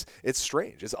that. I mean, it's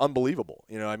strange. It's unbelievable.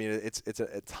 You know, I mean, it's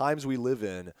at times we live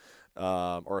in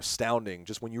are astounding.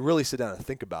 Just when you really sit down and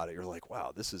think about it, you're like,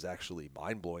 wow, this is actually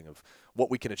mind-blowing of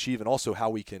what we can achieve, and also how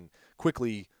we can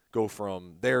quickly go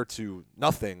from there to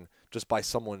nothing just by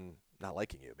someone not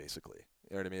liking you, basically.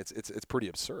 You know what I mean? It's pretty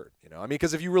absurd, you know? I mean,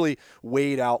 because if you really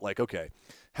weighed out, like, okay,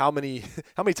 how many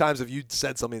times have you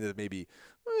said something that maybe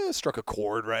struck a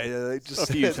chord, right? Just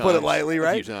a few put times. it lightly,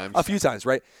 right? A few times,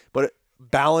 right? But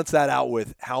balance that out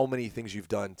with how many things you've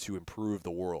done to improve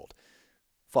the world.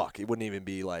 Fuck, it wouldn't even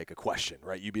be like a question,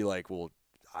 right? You'd be like, well,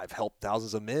 I've helped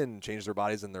thousands of men change their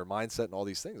bodies and their mindset and all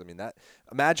these things. I mean,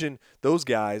 imagine those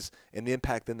guys and the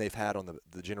impact then they've had on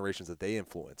the generations that they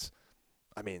influence.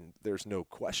 I mean, there's no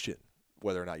question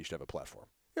whether or not you should have a platform.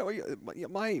 Yeah, well,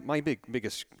 my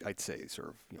biggest, I'd say, sort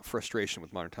of, you know, frustration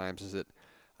with modern times is that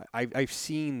I've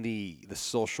seen the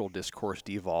social discourse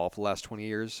devolve the last 20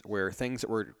 years, where things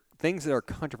that are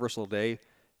controversial today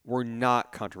were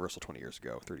not controversial 20 years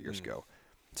ago, 30 years ago.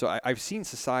 So I've seen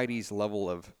society's level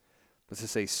of, let's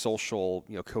just say, social,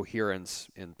 you know, coherence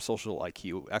and social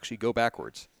IQ actually go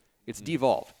backwards. It's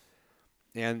devolved,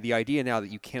 and the idea now that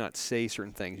you cannot say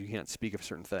certain things, you can't speak of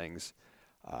certain things.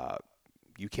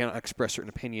 You cannot express certain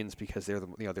opinions because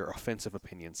they're offensive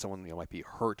opinions. Someone, you know, might be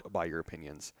hurt by your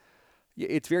opinions.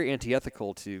 It's very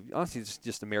antithetical to, honestly, it's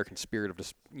just American spirit of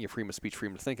just, you know, freedom of speech,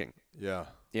 freedom of thinking. Yeah.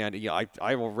 And, you know,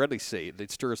 I will readily say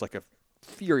it stirs like a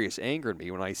furious anger in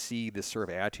me when I see this sort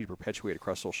of attitude perpetuated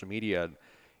across social media,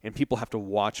 and people have to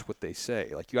watch what they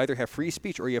say. Like, you either have free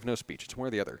speech or you have no speech. It's one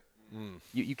or the other.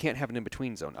 You can't have an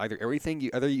in-between zone. Either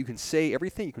you can say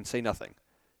everything, you can say nothing.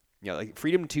 You know, like,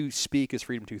 freedom to speak is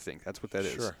freedom to think. That's what that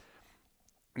is. Sure.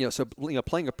 You know, so, you know,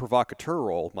 playing a provocateur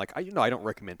role, like, I don't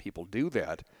recommend people do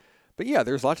that. But yeah,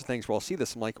 there's lots of things where I'll see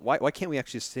this. I'm like, why can't we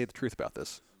actually say the truth about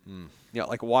this? You know,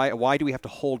 like, why do we have to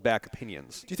hold back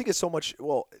opinions? Do you think it's so much,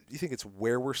 do you think it's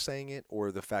where we're saying it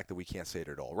or the fact that we can't say it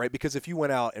at all, right? Because if you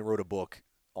went out and wrote a book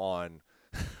on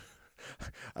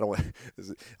I don't want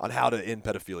on how to end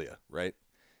pedophilia, right?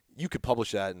 You could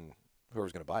publish that, and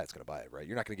whoever's going to buy it's going to buy it, right?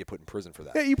 You're not going to get put in prison for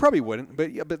that. Yeah, you probably wouldn't,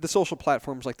 but the social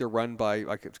platforms, like, they're run by,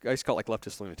 like, I just call it like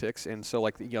leftist lunatics, and so,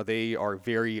 like, they are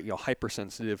very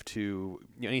hypersensitive to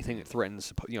anything that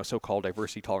threatens so-called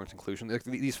diversity, tolerance, inclusion.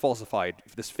 These falsified,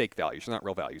 this fake values, they're not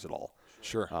real values at all.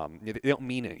 Sure. They don't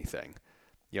mean anything.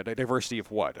 Diversity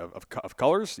of what? Of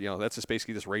colors? That's just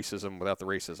basically this racism without the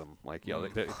racism. Like,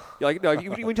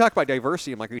 when you talk about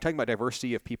diversity, I'm like, are you talking about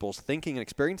diversity of people's thinking and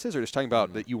experiences, or just talking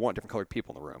about that you want different colored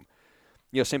people in the room?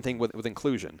 Same thing with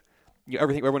inclusion.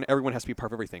 Everyone has to be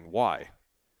part of everything. Why?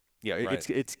 Right.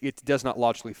 It does not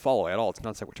logically follow at all. It's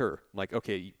non sequitur. Like,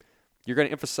 okay, you're going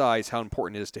to emphasize how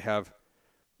important it is to have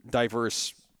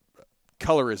diverse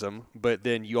colorism, but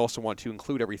then you also want to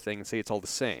include everything and say it's all the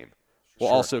same,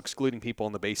 while Sure. also excluding people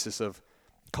on the basis of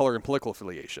color and political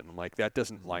affiliation. Like, that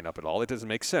doesn't line up at all. It doesn't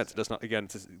make sense. It does not. Again,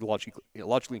 it's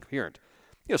logically incoherent.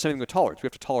 Same thing with tolerance. We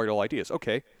have to tolerate all ideas.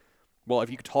 Okay. Well,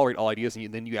 if you can tolerate all ideas,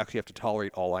 then you actually have to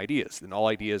tolerate all ideas. Then all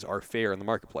ideas are fair in the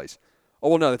marketplace. Oh,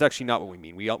 well, no, that's actually not what we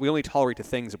mean. We only tolerate the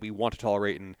things that we want to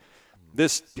tolerate, and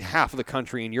this half of the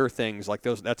country and your things, like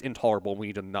those, that's intolerable. We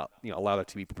need to not allow that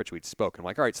to be perpetuated spoken. I'm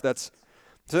like, all right,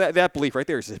 so that belief right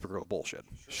there is hypocritical bullshit.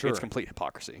 Sure. It's complete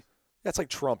hypocrisy. That's like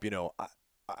Trump.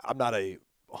 I'm not a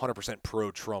 100%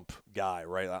 pro-Trump guy,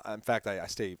 right? In fact, I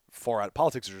stay far out.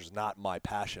 Politics is just not my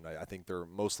passion. I think they're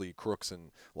mostly crooks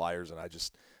and liars, and I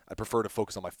prefer to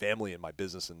focus on my family and my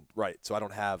business. And right, so I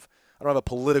don't have a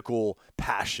political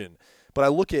passion. But I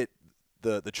look at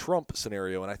the Trump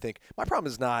scenario, and I think my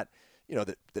problem is not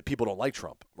that people don't like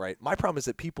Trump, right? My problem is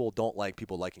that people don't like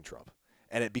people liking Trump,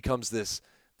 and it becomes this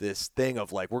thing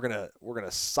of like we're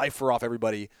gonna cipher off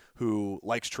everybody who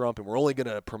likes Trump, and we're only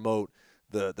gonna promote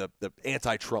the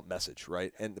anti-Trump message,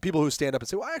 right? And the people who stand up and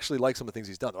say, "Well, I actually like some of the things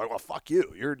he's done," they're like, "Well, fuck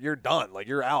you. You're done. Like,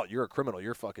 you're out. You're a criminal.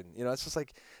 You're fucking." It's just like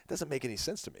it doesn't make any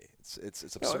sense to me. It's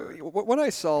absurd. What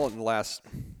I saw in the last,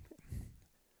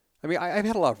 I've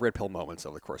had a lot of red pill moments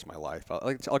over the course of my life.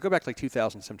 I'll go back to like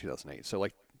 2007, 2008. So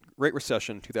like Great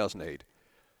Recession, 2008.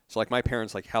 So like my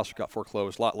parents' like house got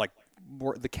foreclosed.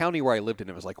 The county where I lived in,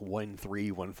 it was like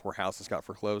 1-3, 1-4 houses got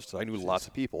foreclosed. So I knew lots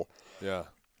of people. Yeah.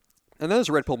 And that was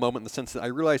a red pill moment in the sense that I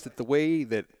realized that the way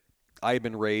that I had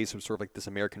been raised was sort of like this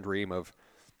American dream of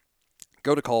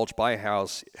go to college, buy a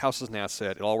house is an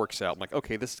asset, it all works out. I'm like,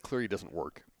 okay, this clearly doesn't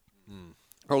work.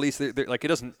 Or at least like it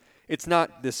doesn't. It's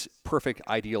not this perfect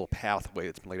ideal pathway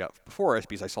that's been laid out before us,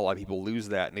 because I saw a lot of people lose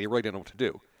that and they really didn't know what to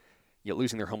do.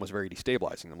 Losing their home was very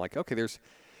destabilizing. I'm like, okay, there's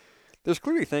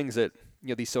clearly things that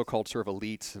these so-called sort of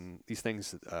elites and these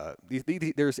things.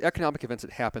 There's economic events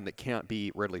that happen that can't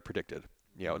be readily predicted.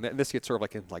 And this gets sort of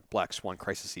like in like black swan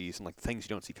crises and like things you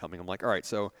don't see coming. I'm like, all right,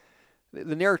 so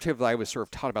the narrative that I was sort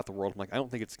of taught about the world, I'm like, I don't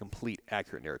think it's a complete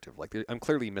accurate narrative. Like, I'm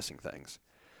clearly missing things.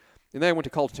 And then I went to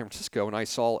college in San Francisco, and I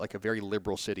saw like a very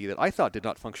liberal city that I thought did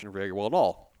not function very well at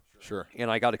all. Sure.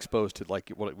 And I got exposed to like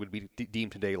what it would be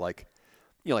deemed today like,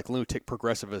 like lunatic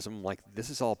progressivism. Like, this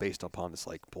is all based upon this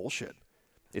like bullshit.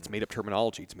 It's made up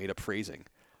terminology. It's made up phrasing.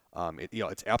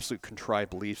 It's absolute contrived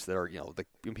beliefs that are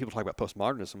when people talk about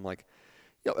postmodernism, like.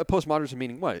 Postmodernism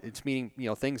meaning what? It's meaning,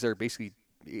 things that are basically,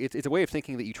 it's a way of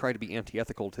thinking that you try to be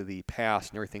antithetical to the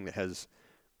past and everything that has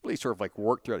really sort of like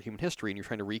worked throughout human history, and you're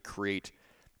trying to recreate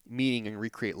meaning and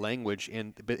recreate language,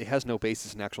 but it has no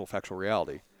basis in actual factual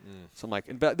reality. So I'm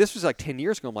like, but this was like 10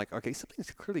 years ago. I'm like, okay, something's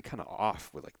clearly kind of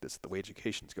off with like this, the way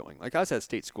education's going. Like, I was at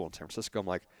state school in San Francisco. I'm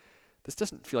like, this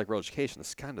doesn't feel like real education.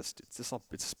 This kind of,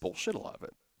 it's bullshit, a lot of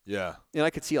it. Yeah. And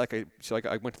I could see I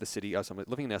went to the city. I'm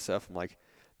living in SF. I'm like,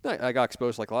 I got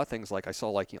exposed to like a lot of things. Like, I saw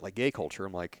like gay culture.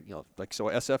 I'm like, so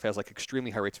SF has like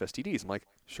extremely high rates of STDs. I'm like,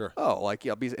 Sure. Oh, like,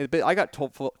 but I got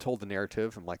told the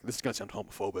narrative. I'm like, this is gonna sound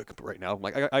homophobic, but right now, I'm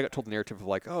like, I got told the narrative of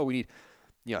like, oh, we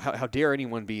need, how dare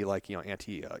anyone be like,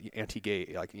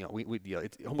 anti-gay, like,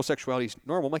 homosexuality is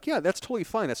normal. I'm like, yeah, that's totally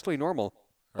fine. That's totally normal.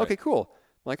 Right. Okay, cool.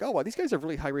 I'm like, oh, wow, these guys have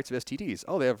really high rates of STDs.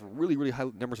 Oh, they have really, really high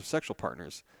numbers of sexual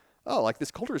partners. Oh, like,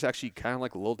 this culture is actually kind of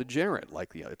like a little degenerate.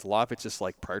 Like, it's a lot of it's just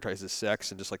like prioritizes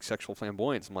sex and just like sexual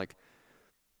flamboyance. I'm like,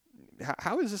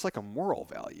 how is this like a moral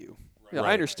value?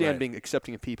 I understand being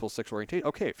accepting of people's sexual orientation.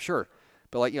 Okay, sure.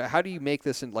 But like, how do you make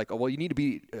this in like, oh, well, you need to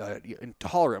be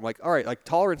intolerant. I'm like, all right, like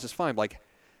tolerance is fine. But like,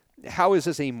 how is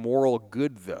this a moral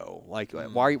good though? Like,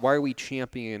 why are we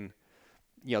championing,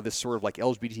 this sort of like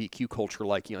LGBTQ culture?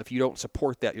 Like, if you don't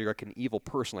support that, you're like an evil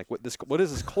person. Like, what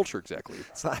is this culture exactly?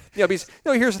 Because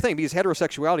here's the thing. Because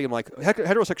heterosexuality, I'm like,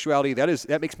 heterosexuality,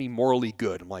 that makes me morally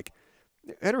good. I'm like,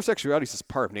 heterosexuality is just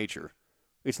part of nature.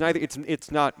 It's neither. It's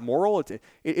not moral. It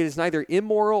is neither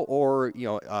immoral or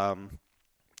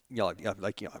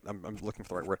I'm looking for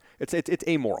the right word. It's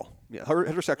amoral. Yeah,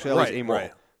 heterosexuality is amoral.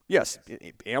 Right. Yes,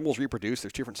 animals reproduce.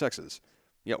 There's different sexes.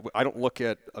 I don't look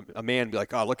at a man and be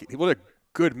like, oh, look, what a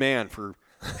good man for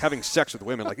having sex with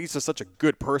women. Like, he's just such a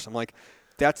good person. I'm like,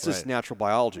 that's just natural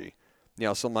biology.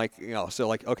 So I'm like,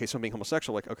 okay, so being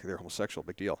homosexual, like, okay, they're homosexual,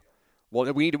 big deal.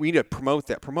 Well, we need to promote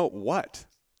that. Promote what?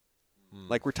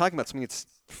 Like, we're talking about something that's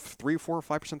 3, 4,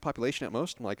 5% population at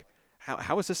most. I'm like,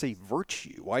 how is this a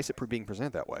virtue? Why is it being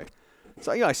presented that way?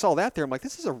 So, I saw that there. I'm like,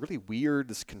 this is a really weird,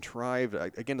 this contrived,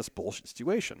 again, this bullshit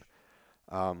situation.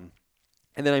 And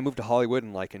then I moved to Hollywood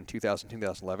in 2000,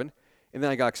 2011. And then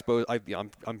I got exposed.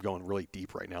 I'm going really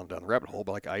deep right now down the rabbit hole.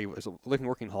 But like, I was living,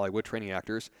 working in Hollywood, training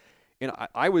actors. And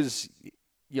I was,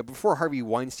 before Harvey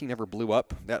Weinstein ever blew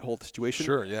up, that whole situation.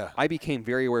 Sure, yeah. I became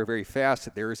very aware very fast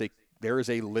that there is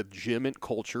a legitimate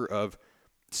culture of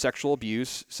sexual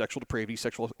abuse, sexual depravity,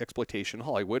 sexual exploitation in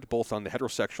Hollywood, both on the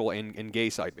heterosexual and gay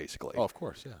side, basically. Oh, of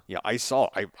course, yeah. Yeah,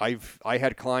 I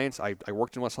had clients. I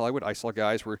worked in West Hollywood. I saw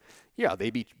guys where,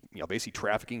 they'd be, basically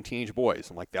trafficking teenage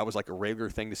boys. I'm like, that was like a regular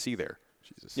thing to see there.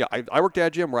 Jesus. Yeah, I worked at a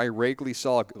gym where I regularly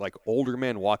saw like older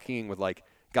men walking with like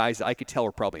guys that I could tell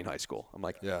were probably in high school. I'm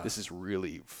like, this is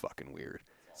really fucking weird.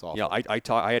 It's awful.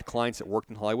 I had clients that worked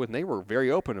in Hollywood, and they were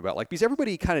very open about, like, because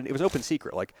everybody it was open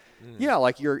secret. Like,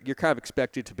 like you're kind of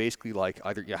expected to basically, like,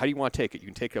 either, how do you want to take it? You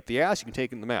can take it up the ass, you can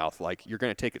take it in the mouth. Like, you're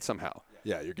going to take it somehow.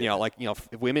 Yeah, you're getting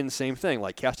women, same thing.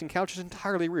 Like, casting couch is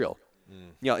entirely real.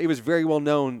 It was very well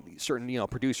known, certain,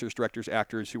 producers, directors,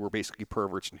 actors who were basically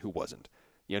perverts and who wasn't.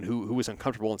 And who was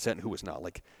uncomfortable on set and who was not.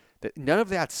 Like, none of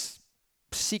that's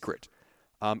secret.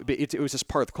 But it was just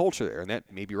part of the culture there, and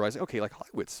that made me realize, okay, like,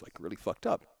 Hollywood's like really fucked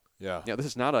up. Yeah. This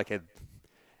is not like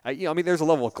there's a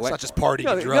level of glamour. It's not just party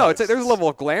and drugs. No, there's a level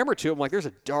of glamour to it. I'm like, there's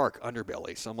a dark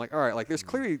underbelly. So I'm like, all right, like, there's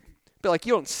clearly, but like,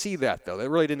 you don't see that though. That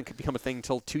really didn't become a thing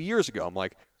until 2 years ago. I'm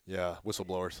like, yeah,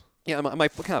 whistleblowers. Yeah, my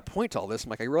kind of point to all this, I'm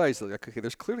like, I realized that, like, okay,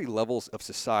 there's clearly levels of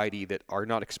society that are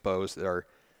not exposed, that are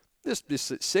this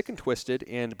sick and twisted,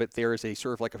 but there is a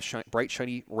sort of like a bright,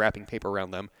 shiny wrapping paper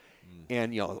around them.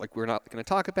 And, like, we're not going to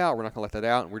talk about, we're not going to let that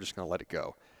out, and we're just going to let it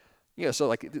go. So,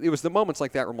 like, it was the moments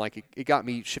like that where I'm like, it got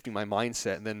me shifting my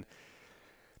mindset. And then,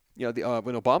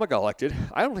 when Obama got elected,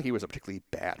 I don't think he was a particularly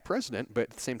bad president, but at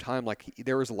the same time, like,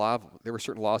 there were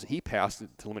certain laws that he passed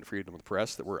to limit freedom of the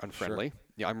press that were unfriendly.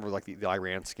 Sure. I remember, like, the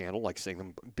Iran scandal, like, saving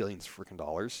them billions of freaking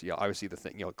dollars. Obviously the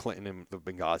thing, Clinton and the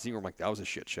Benghazi, where I'm like, that was a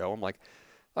shit show. I'm like,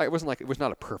 it was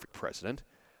not a perfect president.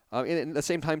 And at the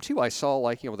same time, too, I saw,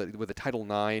 like, with the Title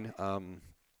IX,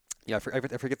 I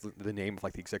forget the name of,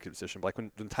 like, the executive decision, but, like,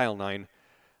 when the Title IX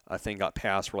thing got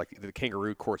passed, where, like, the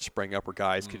kangaroo court sprang up, where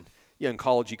guys could, in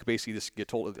college, you could basically just get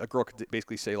told, a girl could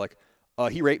basically say, like,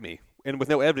 he raped me. And with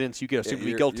no evidence, you get assumed to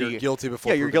be guilty. You're guilty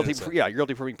before you're proven guilty. innocent. You're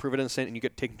guilty for being proven innocent, and you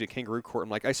get taken to a kangaroo court. I'm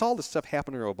like, I saw all this stuff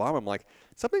happen under Obama. I'm like,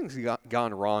 something's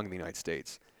gone wrong in the United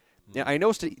States. Now, I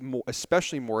noticed it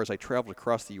especially more as I traveled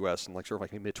across the U.S. in, like, sort of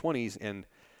like my mid-20s, and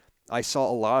I saw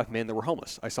a lot of men that were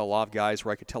homeless. I saw a lot of guys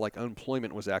where I could tell, like,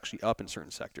 unemployment was actually up in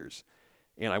certain sectors.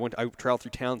 And I traveled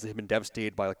through towns that had been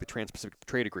devastated by, like, the Trans-Pacific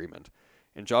Trade Agreement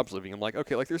and jobs living. I'm like,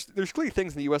 okay, like, there's clearly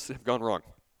things in the U.S. that have gone wrong.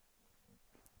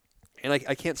 And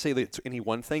I can't say that it's any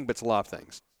one thing, but it's a lot of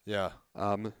things. Yeah.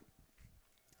 And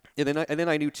then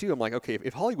I knew too. I'm like, okay,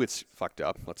 if Hollywood's fucked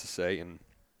up, let's just say, and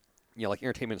like,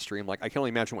 entertainment industry, I'm like, I can only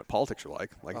imagine what politics are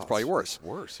like. Like, it's probably worse. It's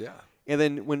worse, yeah. And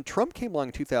then when Trump came along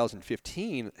in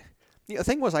 2015, the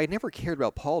thing was, I never cared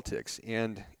about politics,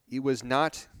 and it was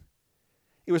not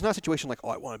a situation like, oh,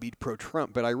 I want to be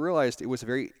pro-Trump, but I realized it was a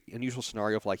very unusual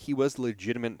scenario of, like, he was a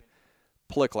legitimate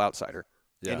political outsider,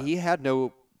 and he had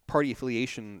no party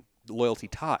affiliation, loyalty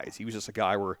ties. He was just a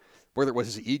guy where, whether it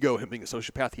was his ego, him being a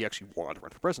sociopath, he actually wanted to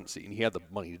run for presidency, and he had the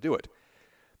money to do it.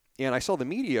 And I saw the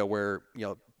media where,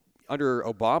 under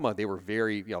Obama, they were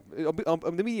very,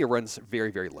 the media runs very,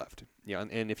 very left.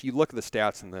 And if you look at the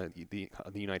stats in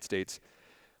the United States,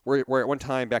 where at one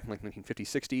time back in, like, 1950s,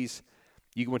 60s,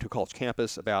 you went to a college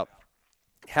campus, about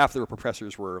half the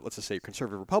professors were, let's just say,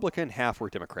 conservative Republican, half were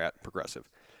Democrat progressive.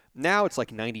 Now it's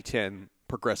like 90-10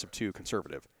 progressive to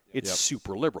conservative. It's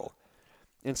super liberal.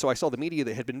 And so I saw the media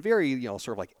that had been very, sort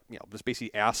of like, this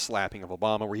basically ass slapping of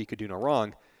Obama where he could do no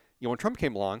wrong. When Trump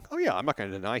came along, oh yeah, I'm not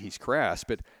going to deny he's crass,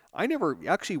 but I never,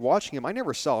 actually watching him, I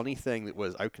never saw anything that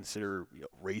was, I would consider,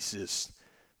 racist,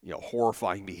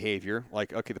 horrifying behavior.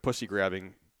 Like, okay, the pussy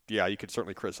grabbing, yeah, you could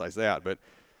certainly criticize that, but,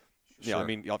 Sure. I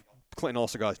mean, Clinton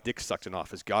also got his dick sucked in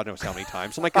office God knows how many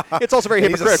times. I'm like, it's also very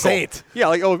And he's a hypocritical. saint. Yeah,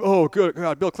 like, oh, good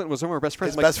God, Bill Clinton was one of our best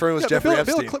friends. His I'm like, best friend was yeah, Jeffrey Bill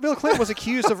Epstein. Bill Clinton was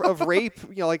accused of rape,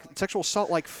 like sexual assault,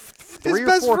 like three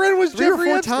best friend was three or Jeffrey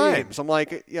four Epstein. times. I'm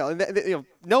like,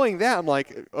 knowing that, I'm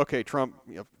like, okay, Trump,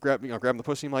 grab him the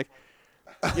pussy. I'm like,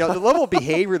 the level of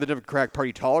behavior the Democratic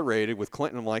Party tolerated with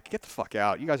Clinton, I'm like, get the fuck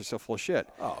out. You guys are so full of shit.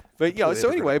 Oh, but completely so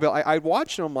anyway, but hypocritical. I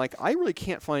watched him. I'm like, I really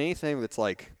can't find anything that's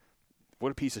like,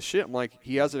 what a piece of shit. I'm like,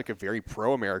 he has like a very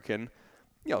pro-American,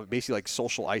 basically like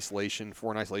social isolation,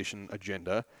 foreign isolation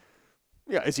agenda.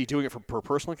 Yeah, is he doing it for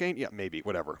personal gain? Yeah, maybe,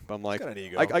 whatever. But I'm like, got an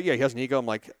ego. Yeah, he has an ego. I'm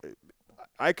like,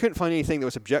 I couldn't find anything that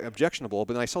was objectionable.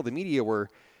 But then I saw the media where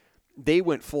they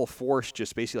went full force,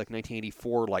 just basically like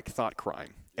 1984, like thought crime.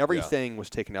 Everything was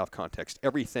taken out of context.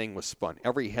 Everything was spun.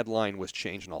 Every headline was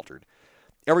changed and altered.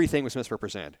 Everything was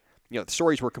misrepresented. The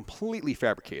stories were completely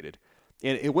fabricated.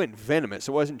 And it went venomous.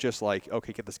 It wasn't just like,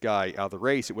 okay, get this guy out of the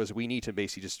race. It was, we need to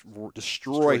basically just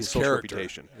destroy his social character.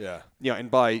 reputation. Yeah. And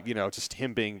by, just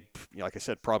him being, like I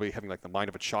said, probably having like the mind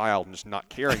of a child and just not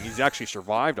caring, he's actually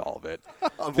survived all of it.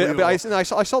 But I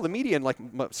saw the media and like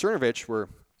Cernovich, where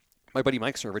my buddy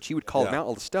Mike Cernovich, he would call him out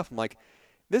all this stuff. I'm like,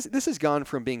 this has gone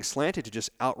from being slanted to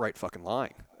just outright fucking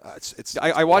lying.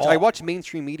 I watch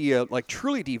mainstream media like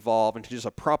truly devolve into just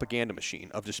a propaganda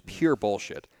machine of just pure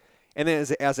bullshit. And then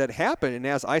as that happened, and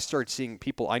as I started seeing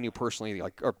people I knew personally,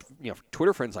 like or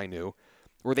Twitter friends I knew,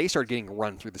 where they started getting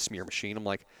run through the smear machine, I'm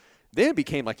like, then it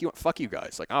became like, fuck you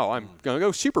guys. Like, oh, I'm gonna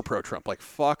go super pro Trump. Like,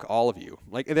 fuck all of you.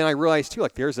 Like, and then I realized too,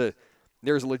 like, there's a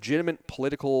legitimate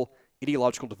political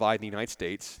ideological divide in the United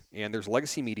States, and there's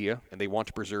legacy media, and they want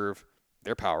to preserve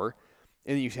their power,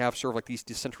 and then you have sort of like these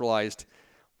decentralized,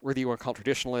 whether you want to call it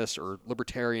traditionalist or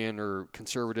libertarian or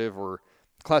conservative or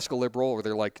classical liberal, where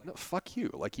they're like, no, fuck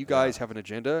you. Like, you guys have an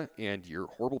agenda, and you're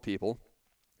horrible people,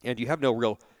 and you have no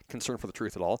real concern for the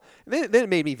truth at all. And then it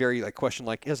made me very like question,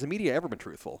 like, has the media ever been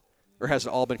truthful, or has it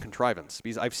all been contrivance?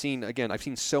 Because I've seen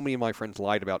so many of my friends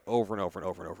lied about over and over and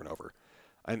over and over and over,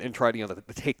 and tried the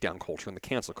takedown culture and the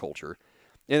cancel culture.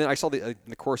 And then I saw in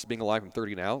the course of being alive, I'm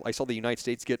 30 now, I saw the United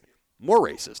States get more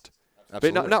racist.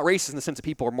 Absolutely. But not racist in the sense that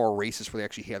people are more racist where they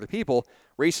actually hate other people.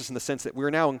 Racist in the sense that we're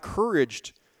now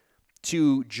encouraged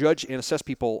to judge and assess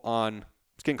people on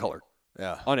skin color,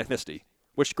 on ethnicity.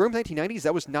 Which growing up in the 1990s,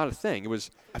 that was not a thing. It was.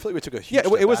 I feel like we took a huge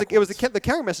the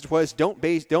counter message was don't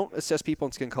assess people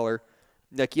on skin color.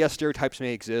 Like, yes, stereotypes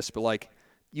may exist, but like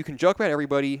you can joke about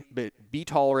everybody, but be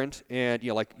tolerant and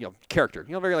character.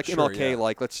 Very like MLK,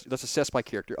 like let's assess by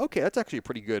character. Okay, that's actually a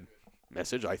pretty good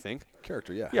message, I think.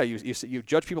 Character, yeah. Yeah, you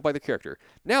judge people by their character.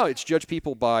 Now it's judge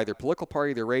people by their political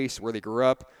party, their race, where they grew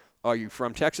up. Are you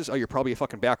from Texas? Oh, you're probably a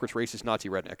fucking backwards racist Nazi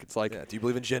redneck. It's like, do you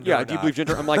believe in gender? Yeah, do you believe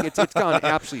gender? I'm like, it's gone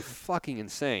absolutely fucking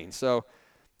insane. So,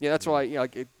 yeah, that's why,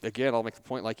 again, I'll make the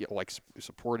point, like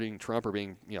supporting Trump or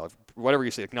being, whatever you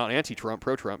say, like not anti-Trump,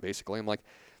 pro-Trump, basically. I'm like,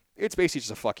 it's basically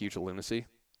just a fuck you to lunacy.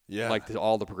 Yeah. Like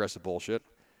all the progressive bullshit.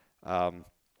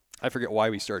 I forget why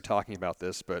we started talking about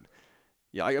this, but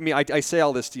yeah, I say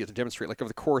all this to demonstrate, like over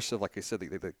the course of, like I said,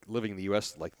 the living in the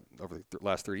U.S., like over the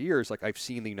last 30 years, like I've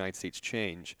seen the United States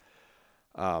change.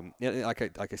 And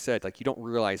like I said, like you don't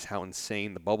realize how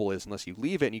insane the bubble is unless you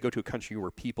leave it and you go to a country where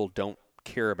people don't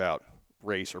care about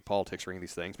race or politics or any of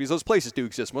these things, because those places do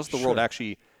exist. Most of the world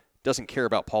actually doesn't care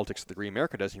about politics to the degree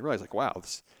America does, and you realize, like, wow,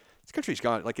 this country's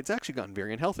gone, like, it's actually gotten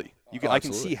very unhealthy. I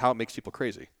can see how it makes people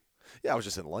crazy. Yeah, I was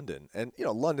just in London, and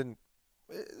London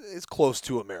is close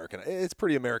to American. It's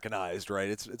pretty Americanized, right?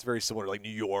 It's very similar to like New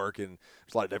York, and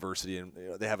there's a lot of diversity, and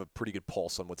they have a pretty good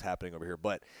pulse on what's happening over here.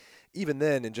 But even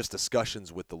then, in just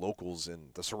discussions with the locals in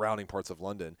the surrounding parts of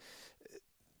London,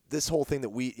 this whole thing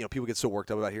that people get so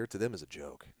worked up about here, to them is a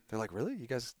joke. They're like, really? You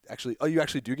guys actually, you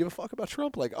actually do give a fuck about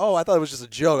Trump? Like, oh, I thought it was just a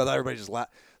joke. I thought everybody just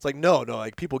laughed. It's like, no,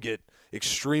 like people get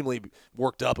extremely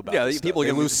worked up about this people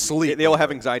stuff. They lose sleep. They all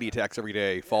have anxiety attacks every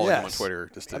day following him on Twitter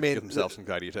just to give themselves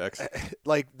anxiety attacks.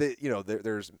 Like,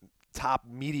 there's top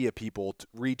media people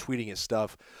retweeting his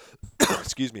stuff.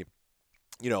 Excuse me.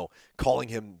 Calling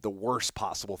him the worst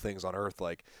possible things on earth,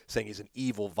 like saying he's an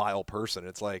evil, vile person.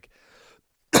 It's like,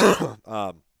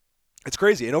 it's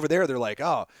crazy. And over there, they're like,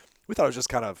 oh, we thought it was just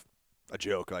kind of a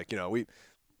joke. Like, we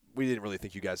didn't really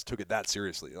think you guys took it that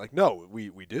seriously. Like, no,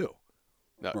 we do.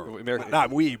 No, America, not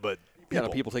we, but people.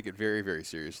 People take it very, very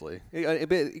seriously. But at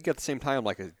the same time,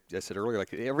 like I said earlier,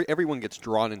 like everyone gets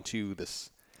drawn into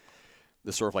this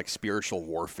sort of like spiritual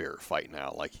warfare fight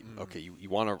now. Like, okay, you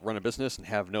want to run a business and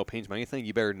have no opinions about anything,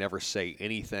 you better never say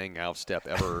anything out of step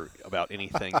ever about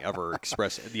anything ever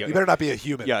express. You better not be a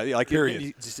human. Yeah, like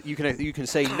period. You can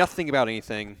say nothing about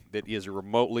anything that is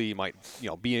remotely might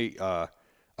be a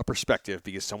perspective,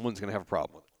 because someone's going to have a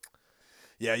problem with it.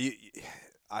 Yeah,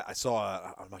 I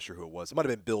saw. I'm not sure who it was. It might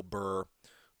have been Bill Burr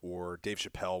or Dave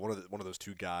Chappelle, one of those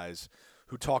two guys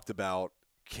who talked about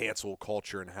cancel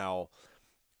culture and how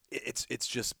it's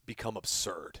just become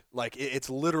absurd. Like it's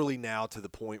literally now to the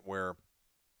point where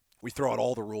we throw out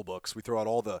all the rule books, we throw out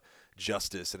all the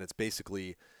justice, and it's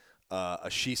basically a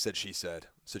she said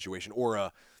situation, or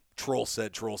a troll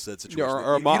said situation.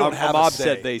 Or a You don't have mob say.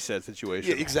 said they said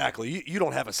situation. Yeah, exactly. You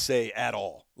don't have a say at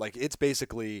all. Like it's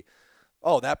basically,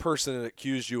 oh, that person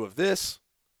accused you of this,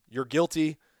 you're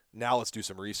guilty. Now let's do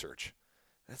some research.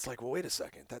 And it's like, well, wait a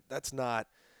second. That's not,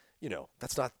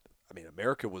 that's not. I mean,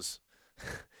 America was.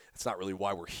 That's not really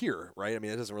why we're here, right? I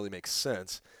mean, it doesn't really make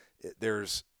sense.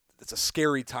 It's a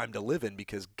scary time to live in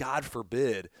because God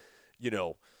forbid,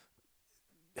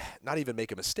 not even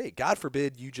make a mistake. God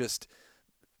forbid you just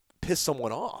piss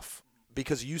someone off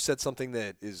because you said something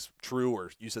that is true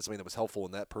or you said something that was helpful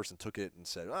and that person took it and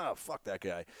said, oh, fuck that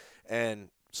guy, and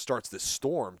starts this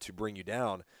storm to bring you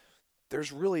down.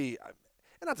 There's really,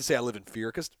 and not to say I live in fear,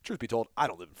 because truth be told, I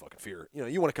don't live in fucking fear.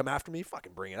 You want to come after me?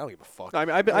 Fucking bring it. I don't give a fuck. I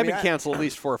mean, I've been canceled at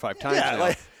least 4 or 5 times Yeah, now.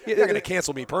 like, you're not going to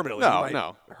cancel me permanently. No, You might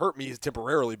no. hurt me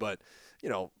temporarily, but,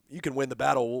 you can win the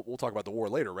battle. We'll talk about the war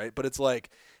later, right? But it's like,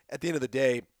 at the end of the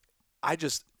day, I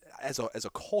just, as a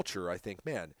culture, I think,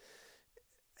 man,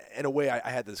 in a way, I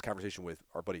had this conversation with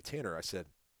our buddy Tanner. I said,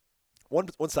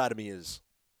 one side of me is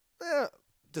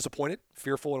disappointed,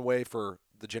 fearful in a way for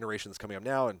the generation that's coming up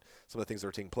now and some of the things that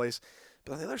are taking place.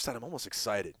 But on the other side, I'm almost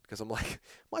excited because I'm like,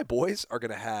 my boys are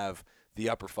going to have the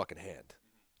upper fucking hand.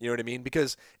 You know what I mean?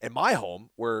 Because in my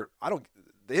home, where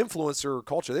the influencer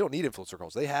culture, they don't need influencer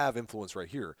culture. They have influence right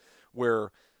here,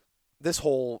 where this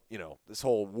whole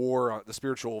war, the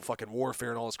spiritual fucking warfare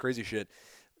and all this crazy shit,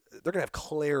 they're going to have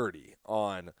clarity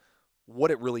on what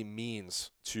it really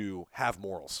means to have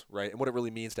morals, right? And what it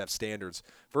really means to have standards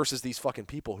versus these fucking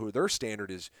people who their standard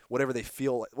is whatever they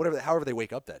feel, however they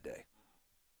wake up that day.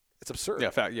 It's absurd.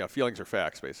 Yeah, feelings are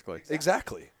facts, basically.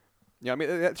 Exactly. Yeah, I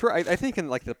mean, that's right. I think in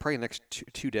like the probably next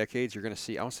two decades, you're going to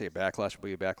see, I don't say a backlash, will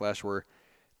be a backlash where,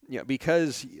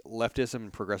 because leftism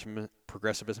and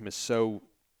progressivism is so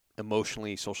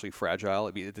emotionally, socially fragile,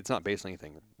 it's not based on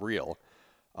anything real.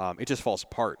 It just falls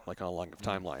apart like on a long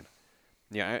timeline.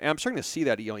 Yeah, and I'm starting to see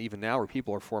that even now where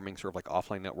people are forming sort of like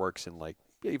offline networks and like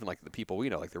even like the people we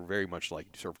know, like they're very much like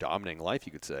sort of dominating life,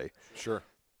 you could say. Sure.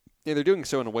 Yeah, they're doing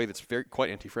so in a way that's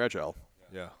quite anti-fragile.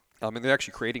 Yeah. And they're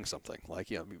actually creating something.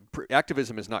 Like,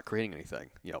 activism is not creating anything.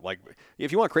 Like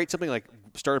if you want to create something like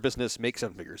start a business, make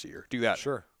 7 figures a year, do that.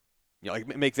 Sure.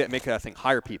 Like make that thing,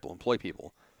 hire people, employ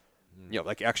people.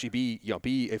 Like actually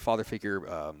be a father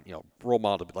figure, role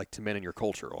model like to men in your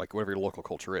culture, like whatever your local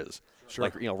culture is. Sure.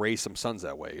 Like, raise some sons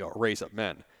that way, raise up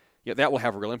men. That will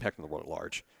have a real impact on the world at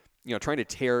large. Trying to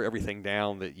tear everything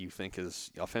down that you think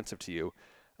is offensive to you,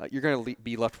 you're going to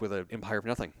be left with an empire of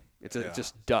nothing. It's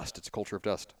just dust. It's a culture of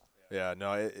dust. Yeah,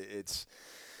 no, I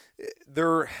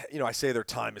say their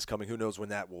time is coming. Who knows when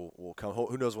that will come?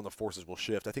 Who knows when the forces will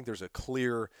shift? I think there's a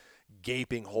clear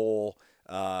gaping hole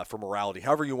for morality.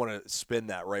 However you want to spin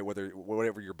that, right?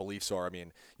 Whatever your beliefs are. I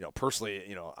mean,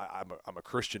 personally, I'm a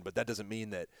Christian, but that doesn't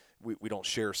mean that we don't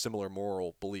share similar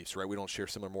moral beliefs, right? We don't share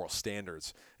similar moral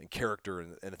standards and character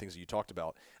and the things that you talked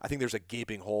about. I think there's a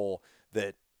gaping hole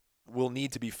that will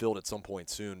need to be filled at some point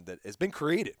soon that has been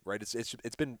created, right?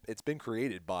 It's been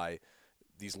created by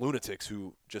these lunatics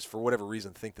who just for whatever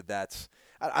reason think that's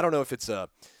I don't know if it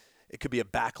could be a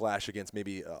backlash against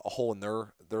maybe a hole in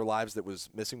their lives that was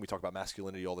missing. We talk about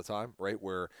masculinity all the time, right?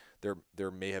 Where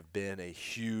there may have been a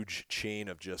huge chain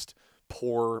of just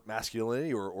poor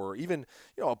masculinity or even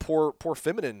a poor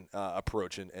feminine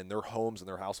approach in their homes and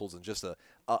their households, and just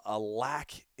a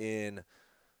lack in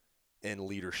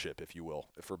leadership, if you will,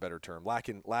 for a better term, lack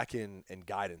in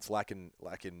guidance, lack in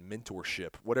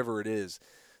mentorship, whatever it is.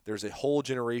 There's a whole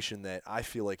generation that I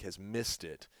feel like has missed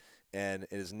it, and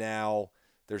it is now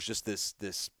there's just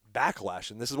this backlash,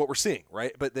 and this is what we're seeing,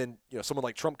 right? But then someone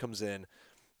like Trump comes in,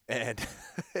 and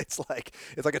it's like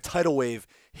a tidal wave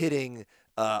hitting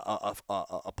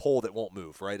a pole that won't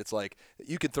move, right? It's like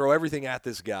you can throw everything at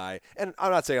this guy, and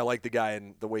I'm not saying I like the guy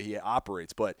and the way he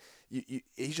operates, but he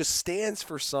just stands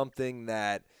for something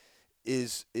that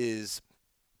is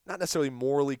not necessarily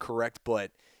morally correct,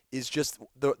 but is just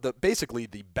the basically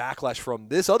the backlash from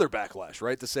this other backlash,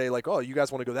 right? To say like, oh, you guys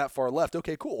want to go that far left?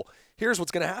 Okay, cool. Here's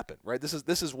what's going to happen, right? This is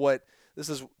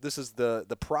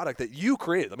the product that you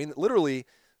created. I mean, literally.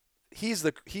 He's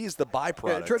the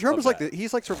byproduct. Yeah, Trump is like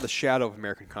he's like sort of the shadow of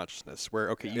American consciousness,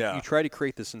 where you try to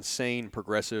create this insane,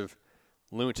 progressive,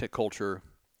 lunatic culture,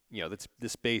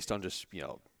 that's based on just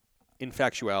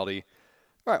infactuality.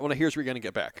 All right, well now here's where you're going to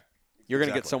get back. You're going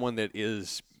to get Exactly. someone that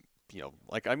is,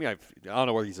 like, I don't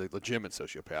know whether he's a legitimate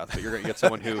sociopath, but you're going to get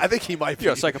someone who I think he might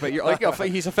be. psychopath. You're like,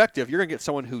 he's effective. You're going to get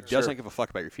someone who doesn't give a fuck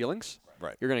about your feelings.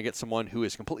 Right. You're going to get someone who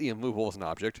is completely immovable as an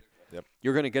object. Yep.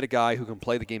 You're going to get a guy who can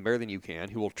play the game better than you can,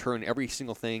 who will turn every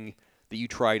single thing that you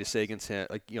try to say against him.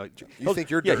 Like, You think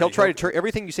you're yeah, dirty. he'll try to turn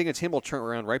everything you say against him will turn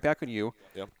around right back on you.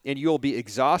 Yep. And you'll be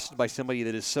exhausted by somebody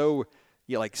that is so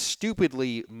like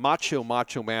stupidly macho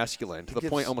masculine to the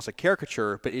point almost a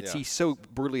caricature, but he's so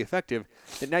brutally effective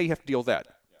that now you have to deal with that.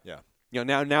 Yeah.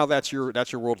 Now that's your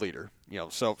world leader.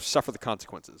 So suffer the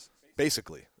consequences.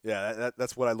 Basically, yeah,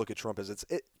 that's what I look at Trump as.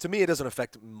 To me, it doesn't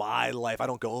affect my life. I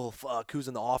don't go, oh fuck, who's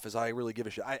in the office? I really give a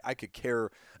shit. I could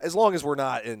care as long as we're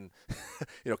not in,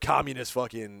 communist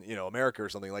fucking America or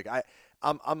something. Like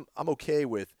I'm okay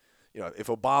with, if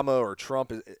Obama or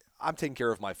Trump is. I'm taking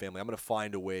care of my family. I'm going to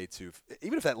find a way to,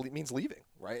 even if that means leaving,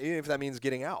 right? Even if that means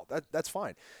getting out, that's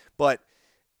fine. But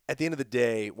at the end of the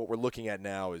day, what we're looking at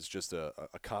now is just a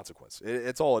consequence.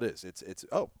 It's all it is. It's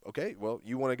okay, well,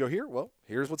 you want to go here? Well,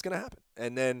 here's what's going to happen.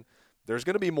 And then there's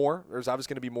going to be more. There's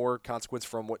obviously going to be more consequence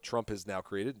from what Trump has now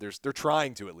created. They're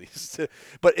trying to at least.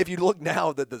 But if you look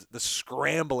now, the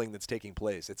scrambling that's taking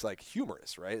place, it's like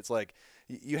humorous, right? It's like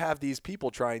you have these people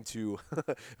trying to,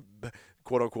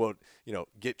 quote unquote,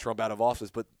 get Trump out of office.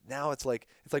 But now it's like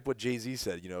what Jay-Z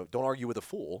said, don't argue with a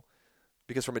fool,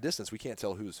 because from a distance we can't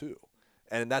tell who's who.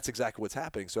 And that's exactly what's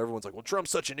happening. So everyone's like, well,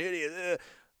 Trump's such an idiot.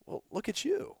 Well, look at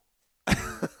you.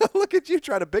 Look at you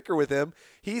trying to bicker with him.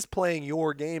 He's playing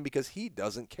your game because he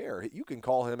doesn't care. You can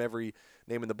call him every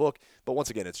name in the book. But once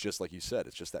again, it's just like you said.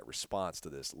 It's just that response to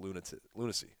this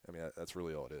lunacy. I mean, that's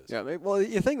really all it is. Yeah, well,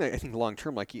 the thing that I think long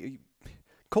term, like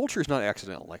culture is not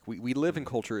accidental. Like we live in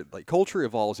culture. Like culture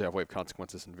evolves to have way of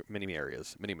consequences in many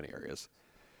areas.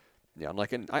 Yeah,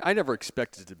 and I never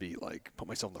expected to be like put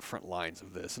myself in the front lines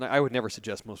of this, and I would never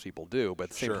suggest most people do. But at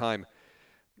the same time,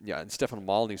 yeah, and Stefan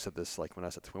Molyneux said this like when I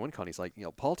was at 21Con. He's like,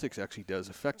 politics actually does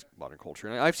affect modern culture,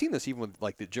 and I've seen this even with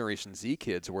like the Generation Z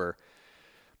kids, where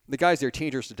the guys they're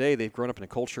teenagers today, they've grown up in a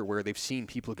culture where they've seen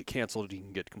people get canceled, you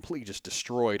can get completely just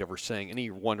destroyed over saying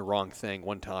any one wrong thing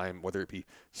one time, whether it be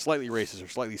slightly racist or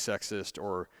slightly sexist,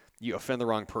 or you offend the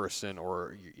wrong person,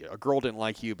 or a girl didn't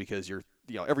like you because you're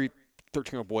every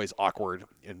 13-year-old boy is awkward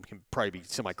and can probably be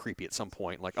semi-creepy at some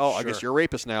point. Like, I guess you're a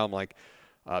rapist now. I'm like,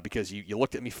 because you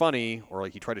looked at me funny, or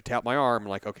like you tried to tap my arm. I'm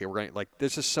like, okay, we're going to, like,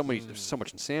 there's just there's so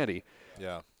much insanity.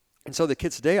 Yeah. And so the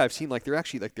kids today, I've seen, like, they're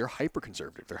actually, like, they're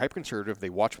hyper-conservative. They're hyper-conservative. They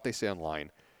watch what they say online.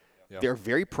 Yep. They're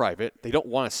very private. They don't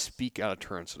want to speak out of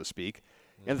turn, so to speak.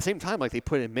 And at the same time, like, they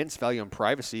put immense value on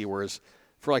privacy, whereas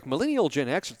for, like, millennial Gen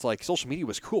X, it's like social media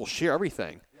was cool. Share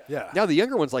everything. Yeah. Now the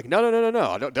younger one's like,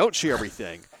 no, don't share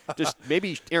everything. Just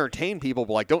maybe entertain people,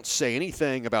 but like don't say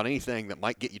anything about anything that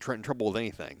might get you in trouble with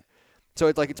anything. So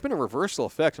it's been a reversal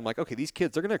effect. I'm like, okay, these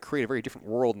kids, they're going to create a very different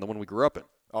world than the one we grew up in.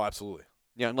 Oh, absolutely.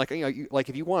 Yeah, and like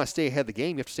if you want to stay ahead of the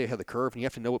game, you have to stay ahead of the curve, and you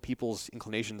have to know what people's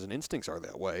inclinations and instincts are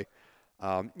that way.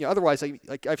 Otherwise,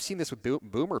 I've seen this with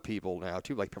boomer people now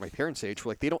too, like my parents' age,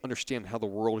 where like they don't understand how the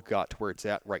world got to where it's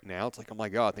at right now. It's like, oh my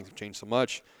God, things have changed so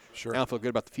much. Sure. I don't feel good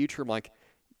about the future. I'm like,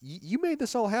 you made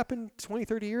this all happen 20,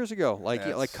 30 years ago. Like,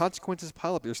 like consequences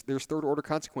pile up. There's third order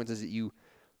consequences that you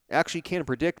actually can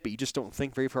predict, but you just don't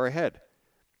think very far ahead.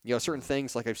 Certain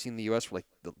things like I've seen in the U.S. for like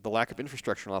the lack of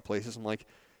infrastructure in a lot of places. I'm like,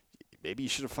 maybe you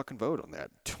should have fucking voted on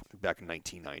that back in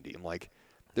 1990. I'm like,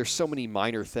 there's so many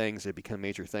minor things that become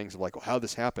major things of like, well, how did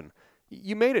this happen?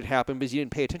 You made it happen because you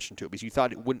didn't pay attention to it because you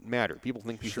thought it wouldn't matter. People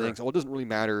think these things, it doesn't really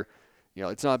matter.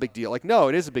 It's not a big deal. Like, no,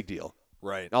 it is a big deal.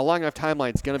 Right. Now, a long enough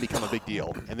timeline, it's going to become a big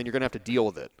deal, and then you're going to have to deal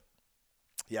with it.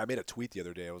 Yeah, I made a tweet the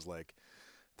other day. I was like,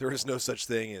 there is no such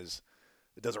thing as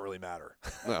it doesn't really matter.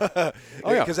 No.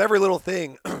 Because every little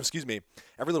thing,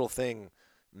 every little thing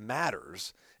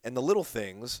matters. And the little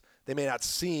things, they may not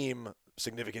seem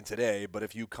significant today, but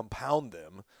if you compound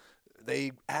them,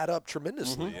 they add up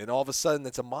tremendously. Mm-hmm. And all of a sudden,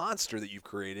 it's a monster that you've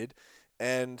created.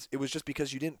 And it was just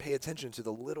because you didn't pay attention to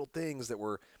the little things that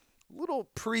were little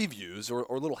previews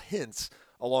or little hints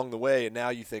along the way, and now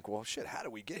you think, well, shit, how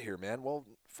did we get here, man? Well,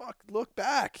 fuck, look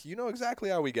back. You know exactly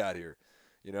how we got here,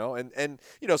 and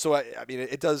so I mean,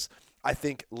 it does, I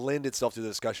think, lend itself to the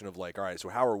discussion of like, all right, so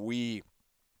how are we,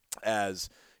 as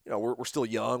we're still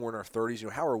young, we're in our 30s,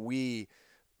 how are we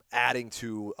adding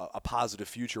to a positive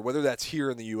future, whether that's here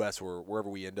in the U.S. or wherever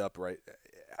we end up, right?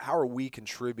 How are we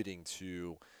contributing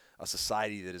to a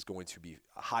society that is going to be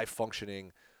high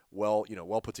functioning,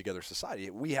 well put together society.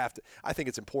 We have to. I think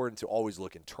it's important to always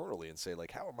look internally and say,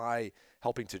 like, how am I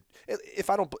helping to? If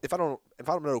I'm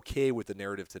not okay with the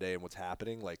narrative today and what's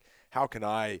happening, like, how can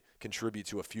I contribute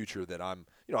to a future that I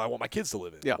want my kids to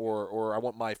live in, Yeah. or I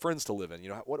want my friends to live in?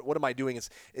 What am I doing?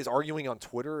 Is arguing on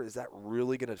Twitter, is that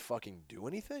really going to fucking do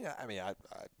anything? I mean, I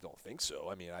don't think so.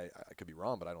 I mean, I could be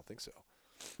wrong, but I don't think so.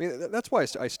 I mean, that's why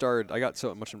I got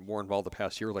so much more involved the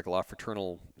past year, like a lot of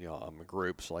fraternal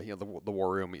groups, like the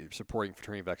War Room, supporting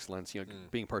Fraternity of Excellence,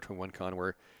 being part of OneCon,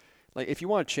 where like if you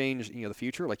want to change the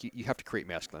future, like you have to create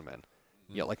masculine men.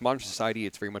 Like modern society,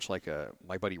 it's very much like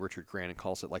my buddy Richard Grant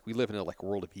calls it, like we live in a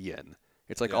world of yin.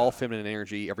 It's like all feminine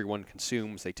energy, everyone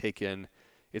consumes, they take in.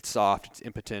 It's soft, it's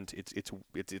impotent,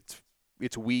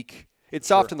 it's weak. It's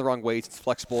soft in the wrong ways. It's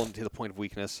flexible to the point of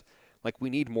weakness. Like,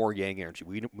 we need more yang energy.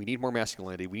 We need more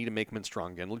masculinity. We need to make men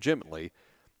strong again, legitimately.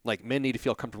 Like, men need to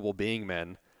feel comfortable being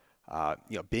men,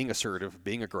 being assertive,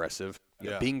 being aggressive,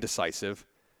 being decisive,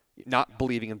 not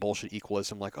believing in bullshit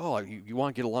equalism. Like, oh, you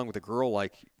want to get along with a girl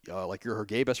like you're her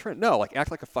gay best friend? No, like,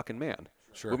 act like a fucking man.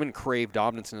 Sure. Women crave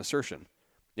dominance and assertion.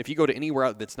 If you go to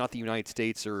anywhere that's not the United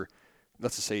States or,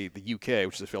 let's just say, the UK,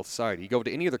 which is a failed society, you go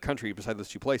to any other country besides those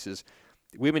two places,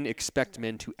 women expect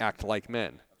men to act like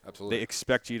men. Absolutely. They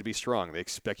expect you to be strong. They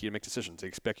expect you to make decisions. They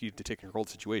expect you to take control of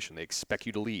the situation. They expect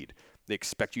you to lead. They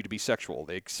expect you to be sexual.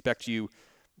 They expect you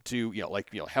to,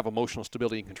 have emotional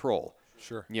stability and control.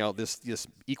 Sure. This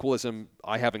equalism.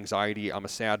 I have anxiety. I'm a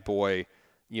sad boy.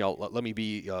 Let me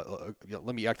be.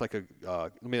 Let me act like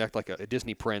a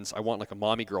Disney prince. I want like a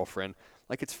mommy girlfriend.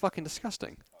 Like, it's fucking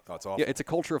disgusting. Oh, it's awful. Yeah, it's a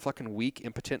culture of fucking weak,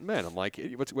 impotent men. I'm like,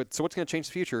 so what's going to change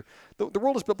the future? The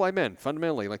world is built by men,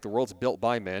 fundamentally. Like, the world's built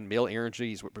by men. Male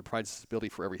energy is what provides stability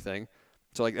for everything.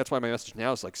 So, like, that's why my message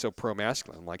now is, like, so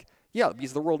pro-masculine. I'm like, yeah,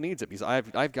 because the world needs it. Because I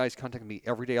have guys contacting me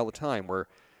every day all the time where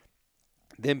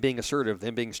them being assertive,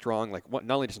 them being strong, like, not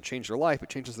only doesn't change their life, it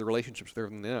changes their relationships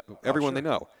with everyone they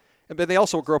know. But they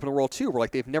also grow up in a world, too, where,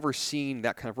 like, they've never seen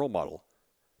that kind of role model.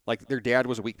 Like, their dad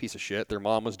was a weak piece of shit. Their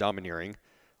mom was domineering.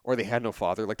 Or they had no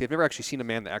father. Like, they've never actually seen a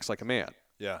man that acts like a man.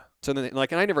 Yeah. So then, and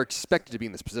I never expected to be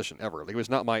in this position ever. Like, it was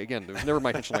not it was never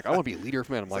my intention. Like, I want to be a leader of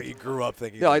men. I'm Like, like, you grew up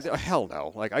thinking. yeah, hell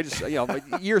no. Like, I just,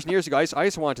 like, years and years ago, I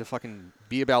just wanted to fucking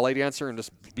be a ballet dancer and just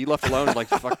be left alone and like,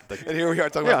 fuck. Like, and here we are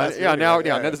talking about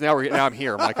now I'm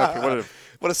here. I'm like, okay,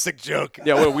 what a sick joke.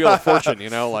 Yeah, what a wheel of fortune,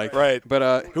 like. Right.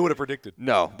 But who would have predicted?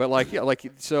 No, but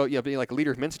being like a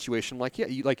leader of men situation,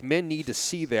 like, men need to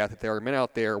see that there are men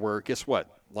out there where, guess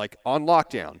what? Like, on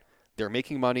lockdown, they're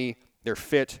making money, they're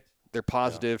fit, they're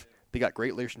positive, they got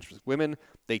great relationships with women,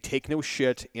 they take no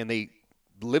shit, and they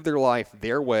live their life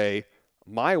their way,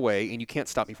 my way, and you can't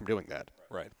stop me from doing that.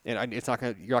 Right. And you're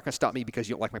not gonna stop me because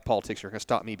you don't like my politics. You're gonna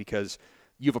stop me because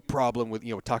you have a problem with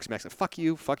toxic masculinity. Fuck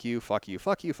you, fuck you, fuck you,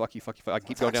 fuck you, fuck you, fuck you. I can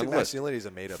keep going down the list. Masculinity is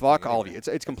a made up. Fuck all of you.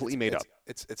 It's completely made up.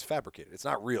 It's fabricated. It's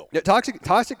not real. Yeah,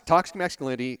 toxic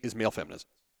masculinity is male feminism.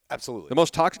 Absolutely. The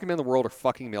most toxic men in the world are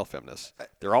fucking male feminists.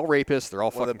 They're all rapists. They're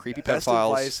all fucking creepy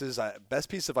pedophiles. Best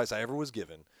piece of advice I ever was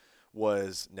given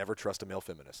was never trust a male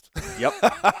feminist. Yep.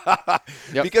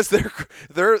 Because they're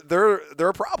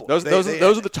a problem. Those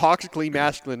are the toxically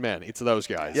masculine men. It's those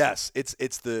guys. Yes. It's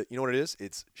the, you know what it is?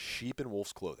 It's sheep in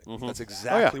wolf's clothing. Mm-hmm. That's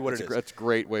exactly what it is. That's a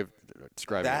great way of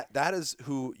describing it. That is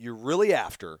who you're really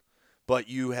after, but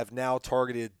you have now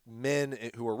targeted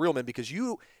men who are real men because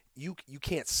you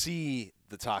can't see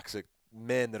the toxic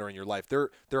men that are in your life. They're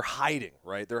hiding,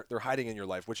 right? They're hiding in your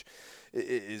life, which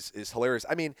is hilarious.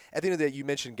 I mean, at the end of the day, you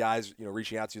mentioned guys,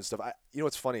 reaching out to you and stuff.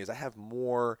 What's funny is I have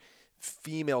more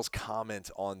females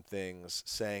comment on things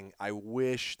saying, "I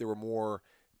wish there were more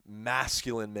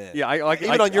masculine men." Yeah, I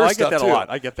get that a lot.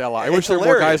 I get that a lot. I wish there were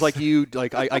more guys like you.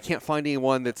 Like, I can't find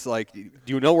anyone that's like, do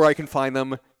you know where I can find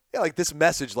them? Yeah, like this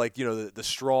message, like, the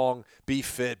strong, be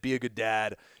fit, be a good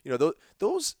dad.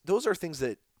 Those are things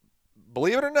that,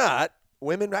 believe it or not,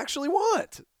 women actually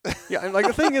want. Yeah, and like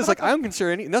the thing is, like, I'm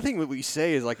concerned. Nothing that we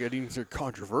say is like even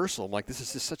controversial. I'm like, this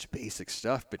is just such basic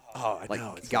stuff. But I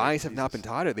know. Guys have not been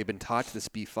taught it. They've been taught to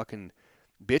just be fucking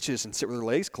bitches and sit with their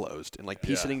legs closed and like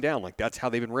pee sitting down. Like, that's how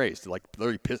they've been raised. Like,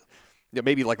 literally piss. Yeah,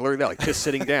 maybe like literally that, like piss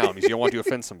sitting down because you don't want to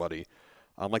offend somebody.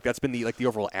 Like, that's been the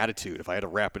overall attitude. If I had to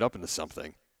wrap it up into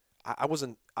something. I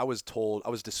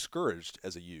was discouraged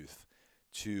as a youth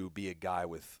to be a guy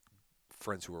with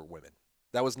friends who were women.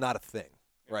 That was not a thing,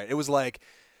 right? It was like,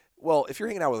 well, if you're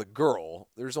hanging out with a girl,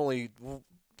 there's only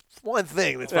one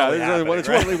thing that's probably there's happening, it's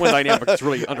right? only one dynamic that's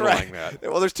really underlying Right.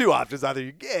 that. Well, there's two options: either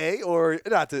you're gay or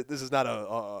not. This is not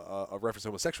a reference to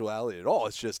homosexuality at all.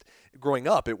 It's just growing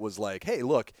up, it was like, hey,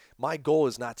 look, my goal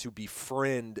is not to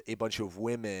befriend a bunch of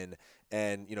women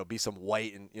and be some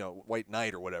white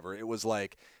knight or whatever. It was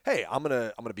like, hey, I'm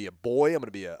gonna be a boy. I'm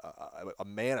gonna be a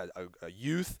man, a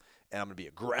youth, and I'm gonna be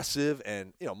aggressive.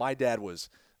 And my dad was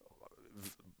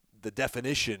the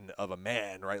definition of a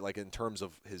man, right? Like in terms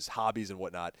of his hobbies and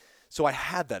whatnot. So I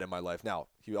had that in my life. Now,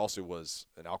 he also was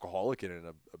an alcoholic and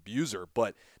an abuser,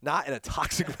 but not in a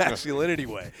toxic masculinity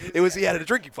way. He had a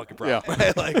drinking fucking problem. Yeah.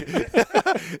 Right?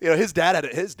 Like, his dad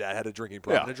had a drinking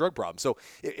problem and a drug problem. So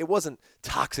it wasn't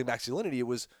toxic masculinity. It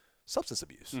was substance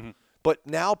abuse. Mm-hmm. But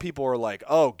now people are like,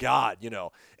 oh God,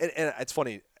 and it's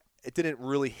funny. It didn't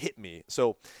really hit me.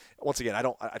 So once again,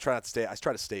 I try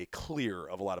to stay clear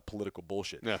of a lot of political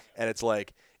bullshit. Yeah. And it's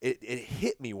like, it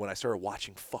hit me when I started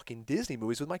watching fucking Disney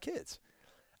movies with my kids.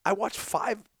 I watched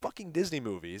 5 fucking Disney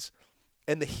movies,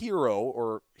 and the hero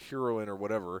or heroine or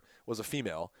whatever was a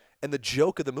female, and the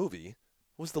joke of the movie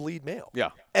was the lead male.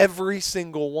 Yeah. Every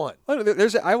single one. I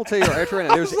will tell you right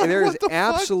now, there is what the fuck?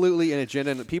 absolutely an agenda,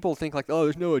 and people think like, oh,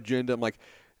 there's no agenda. I'm like,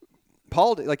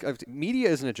 media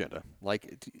is an agenda.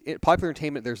 Like popular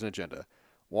entertainment, there's an agenda.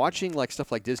 Watching like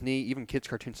stuff like Disney, even kids'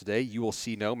 cartoons today, you will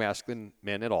see no masculine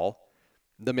men at all.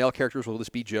 The male characters will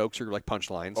just be jokes or like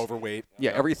punchlines. Overweight.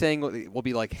 Yeah, everything will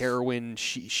be like heroin,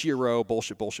 Shiro,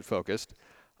 bullshit focused.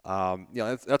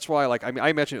 That's why, like, I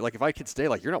imagine, like, if I had kids today,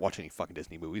 like, you're not watching any fucking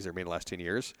Disney movies they're made in the last 10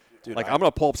 years. Dude, I'm going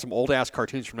to pull up some old-ass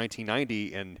cartoons from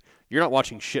 1990, and you're not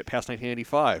watching shit past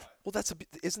 1985. Well,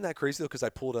 isn't that crazy, though? Because I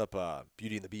pulled up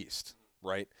Beauty and the Beast,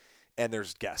 right? And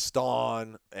there's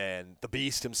Gaston and the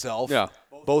Beast himself. Yeah.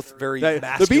 Both very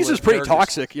masculine The Beast is pretty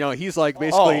characters. toxic. He's, like,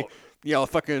 basically...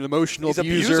 fucking emotional He's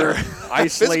abuser,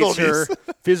 isolates her, abuse.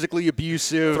 physically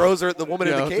abusive. Throws the woman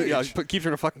in the cage. Keeps her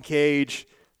in a fucking cage.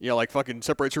 Like fucking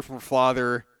separates her from her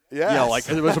father. Yes. Like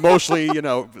it was emotionally,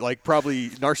 like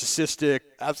probably narcissistic.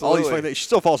 Absolutely. All these fucking things. She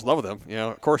still falls in love with him.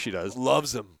 Of course she does.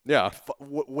 Loves him. Yeah.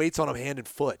 Waits on him hand and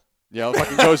foot.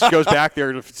 Fucking goes back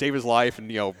there to save his life, and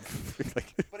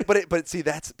But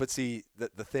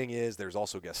the thing is, there's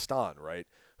also Gaston, right?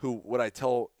 Who what I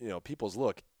tell people is,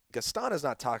 look, Gaston is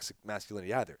not toxic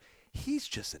masculinity either. He's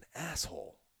just an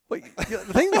asshole. Like, the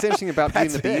thing that's interesting about Beauty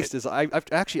and the That's Beast is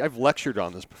I've lectured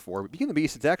on this before. But Beauty and the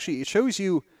Beast, it shows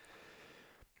you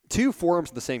 2 forms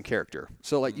of the same character.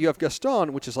 So like you have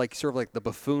Gaston, which is like sort of like the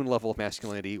buffoon level of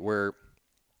masculinity, where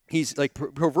he's like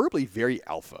proverbially very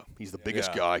alpha. He's the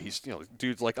biggest guy. He's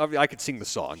dude's like I could sing the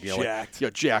song. Jacked.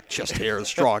 Like, jacked, chest hair, the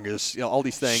strongest. All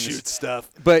these things. Shoot stuff.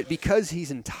 But because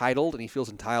he's entitled and he feels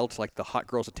entitled to like the hot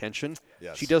girl's attention,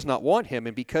 she does not want him.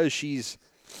 And because she's,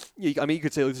 you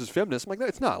could say this is feminist. I'm like, no,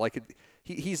 it's not. Like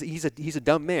he's a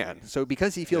dumb man. So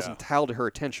because he feels entitled to her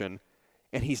attention,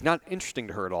 and he's not interesting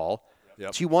to her at all,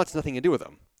 she wants nothing to do with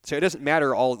him. So it doesn't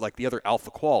matter all like the other alpha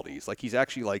qualities. Like he's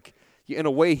actually like, in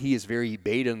a way, he is very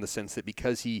beta in the sense that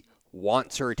because he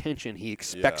wants her attention, he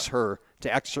expects her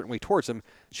to act a certain way towards him.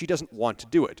 She doesn't want to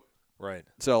do it. Right.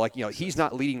 So, like, he's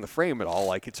not leading the frame at all.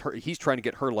 Like, it's her. He's trying to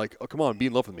get her, like, oh, come on, be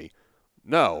in love with me.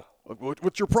 No.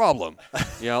 What's your problem?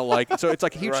 Like, so it's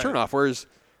like a huge turnoff. Whereas,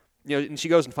 and she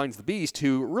goes and finds the Beast,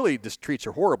 who really just treats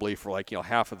her horribly for, like,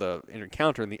 half of the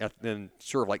encounter, and then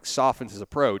sort of, like, softens his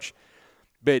approach.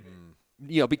 But,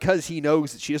 because he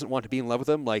knows that she doesn't want to be in love with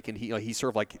him, like, and he's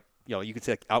sort of like, you could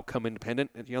say like outcome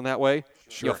independent, in that way.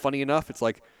 Sure. Funny enough, it's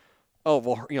like, oh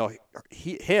well,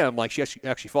 him like she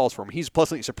actually falls for him. He's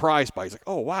pleasantly surprised by. He's like,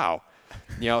 oh wow,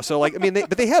 So like, I mean,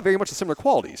 but they have very much similar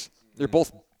qualities. They're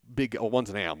both big. One's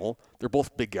an animal. They're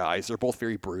both big guys. They're both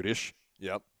very brutish.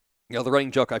 Yep. The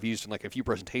running joke I've used in like a few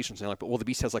presentations, like, but the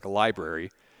Beast has like a library.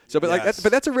 So, but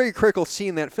that's a very critical scene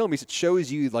in that film because it shows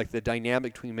you like the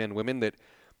dynamic between men and women, that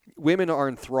women are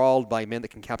enthralled by men that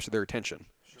can capture their attention.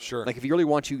 Sure. Like if you really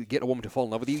want to get a woman to fall in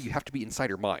love with you, you have to be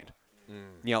inside her mind.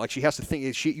 Like she has to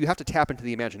think. You have to tap into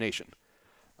the imagination.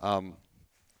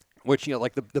 Which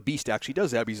like the Beast actually does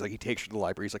that. Because like he takes her to the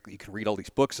library. He's like, you can read all these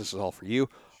books. This is all for you.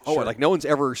 Oh, and, like no one's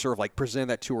ever sort of like presented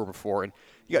that to her before. And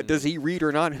does he read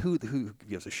or not? Who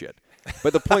gives a shit?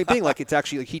 But the point being, like it's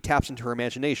actually like he taps into her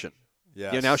imagination.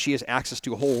 Yeah. Now she has access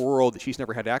to a whole world that she's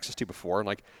never had access to before, and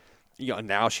like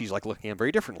now she's like looking at him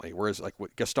very differently. Whereas like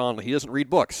with Gaston, he doesn't read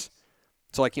books.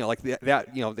 So like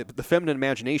the feminine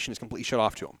imagination is completely shut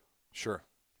off to him. Sure.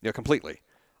 Completely.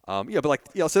 But like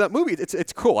so that movie,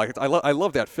 it's cool. I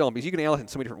love that film because you can analyze it in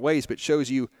so many different ways, but it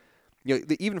shows you,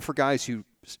 even for guys who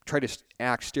try to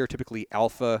act stereotypically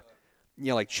alpha,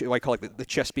 like what I call like the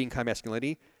chest being kind of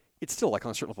masculinity, it's still like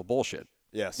on a certain level bullshit.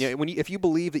 Yes. Yeah, if you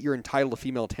believe that you're entitled to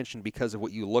female attention because of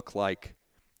what you look like,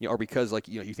 or because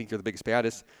you think you're the biggest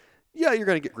baddest, yeah, you're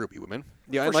going to get groupie women.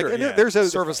 Yeah, For sure, yeah. There's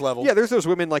those Service level. Yeah, there's those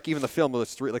women like even the film like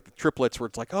the triplets where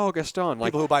it's like, oh, Gaston, like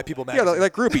People who buy People yeah, magazine.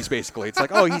 like groupies basically. It's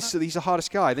like, oh, he's the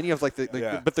hottest guy. Then you have like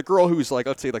Yeah. but the girl who's like,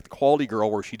 let's say like the quality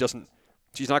girl where she's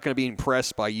not going to be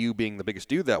impressed by you being the biggest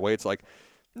dude that way. It's like,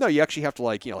 no, you actually have to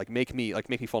like make me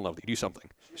fall in love with you. Do something.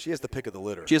 She has the pick of the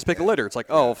litter. She has to pick a litter. It's like,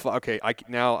 oh, okay,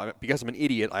 now because I'm an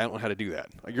idiot, I don't know how to do that.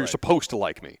 Like, you're Right. supposed to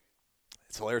like me.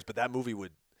 It's hilarious, but that movie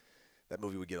would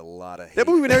get a lot of hate. That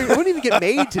movie wouldn't even get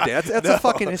made today. That's a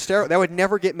fucking hysterical. That would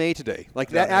never get made today. Like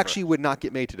that never. actually would not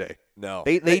get made today. No.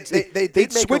 They'd make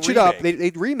switch a it up. remake.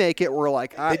 They'd remake it. Where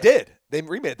like They did. They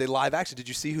remade it. They live action. Did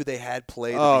you see who they had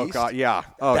play the Oh Beast? god, yeah.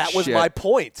 Oh, that was shit. my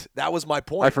point. That was my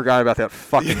point. I forgot about that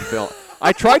fucking film.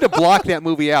 I tried to block that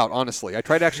movie out. Honestly, I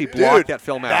tried to actually block Dude, that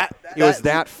film out. that- It was that-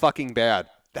 that fucking bad.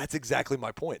 That's exactly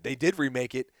my point. They did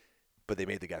remake it, but they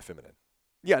made the guy feminine.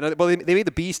 Yeah, no, well, they made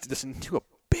the Beast this into a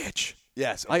bitch.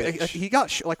 Yes. a I, bitch. he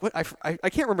got like what I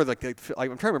can't remember I'm trying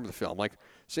to remember the film. Like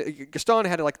so Gaston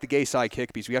had like the gay sidekick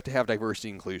because we have to have diversity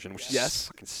and inclusion, which is Yes.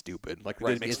 fucking stupid. Like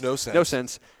Right, it makes it's no sense. No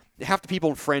sense. Half the people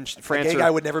in France A gay are, guy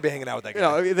would never be hanging out with that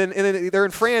guy. and then they're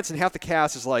in France and half the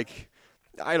cast is like,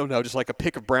 I don't know, just like a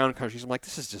pick of brown countries. I'm like,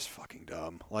 this is just fucking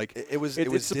dumb. Like It was it's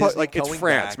Disney like it's going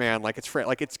France, back. man. Like it's France.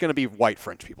 Like it's gonna be white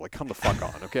French people. Like come the fuck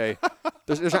on, okay?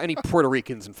 there's not any Puerto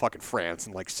Ricans in fucking France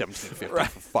in like 1750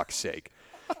 for fuck's sake.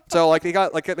 So like they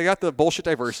got the bullshit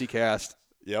diversity cast.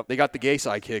 Yep. They got the gay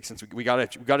sidekick since we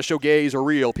got to show gays are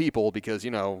real people because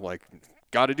like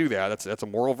got to do that. That's a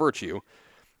moral virtue.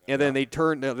 And then they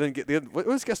turn. What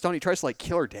was Gaston? He tries to like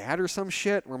kill her dad or some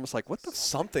shit. We're almost like, what the?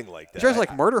 Something like that. He tries to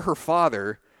like murder her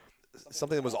father.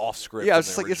 Something that was off script. Yeah, in it's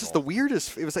just the like it's just the original.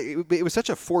 weirdest. It was like it was such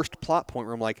a forced plot point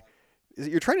where I'm like,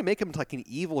 you're trying to make him like an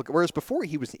evil. Whereas before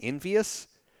he was envious.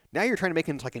 Now you're trying to make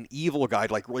him like an evil guy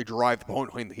to like really drive the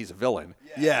point home that he's a villain.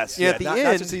 Yes. Yeah, Yeah. at the not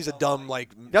end- just he's a dumb like.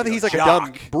 Not that he's like jock.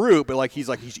 a dumb brute, but like he's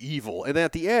evil. And then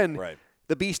at the end, Right.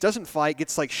 the Beast doesn't fight,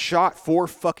 gets like shot 4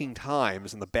 fucking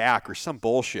times in the back or some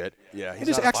bullshit. Yeah. He He's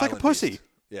just not acts like a violent pussy. beast.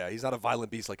 Yeah. He's not a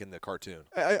violent beast like in the cartoon.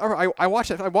 I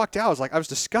watched it. I walked out. I was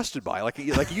disgusted by it. Like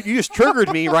you just triggered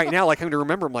me right now. Like I'm to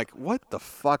remember. I'm like, what the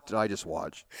fuck did I just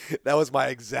watch? That was my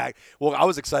exact. Well, I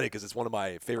was excited because it's one of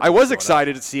my favorite. I movies was growing up.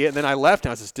 excited to see it, and then I left,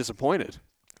 and I was just disappointed.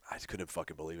 I just couldn't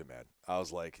fucking believe it, man. I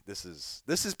was like, this is.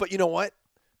 But you know what?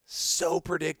 So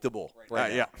predictable.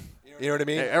 Right. Yeah. You know what I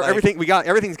mean? Like,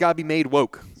 Everything's got to be made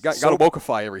woke. Got to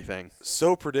wokeify everything.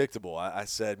 So predictable. I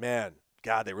said, man,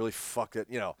 God, they really fucked it.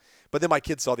 But then my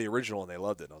kids saw the original and they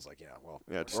loved it. And I was like, yeah, well,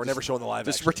 we're never showing the live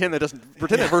Just action.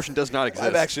 pretend that version does not exist.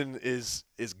 Live action is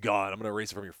gone. I'm gonna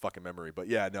erase it from your fucking memory. But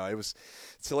yeah, no, it's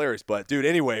hilarious. But dude,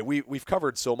 anyway, we've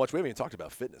covered so much. We haven't even talked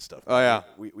about fitness stuff. Oh, yeah.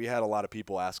 We had a lot of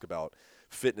people ask about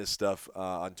fitness stuff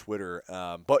on Twitter.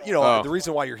 But the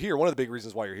reason why you're here, one of the big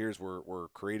reasons why you're here is we're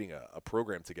creating a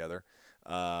program together.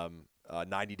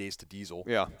 90 Days to Diesel.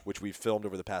 Yeah. Which we've filmed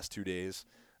over the past 2 days.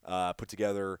 Put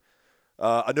together.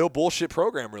 A no bullshit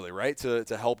program, really, right?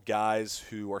 To help guys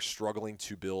who are struggling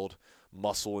to build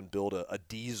muscle and build a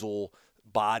diesel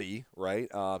body, right?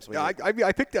 Yeah,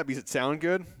 I picked that because it sounded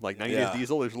good, like 90 Yeah. Days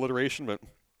Diesel. There's alliteration, but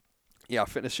yeah,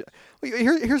 fitness. Well,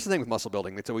 here's the thing with muscle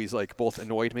building. It's always like both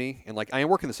annoyed me and like I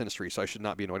work in this industry, so I should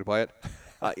not be annoyed by it.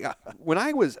 When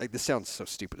I was, this sounds so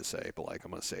stupid to say, but like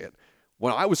I'm gonna say it.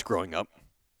 When I was growing up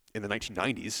in the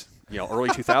 1990s, early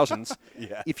 2000s,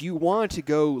 Yeah. if you wanted to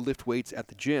go lift weights at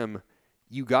the gym,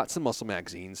 you got some muscle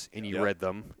magazines and you Yep. read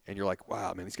them, and you're like,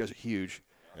 wow, man, these guys are huge.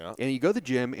 Yeah. And you go to the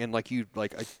gym, and like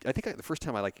I think the first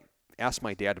time I like asked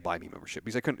my dad to buy me a membership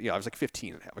because I couldn't. I was like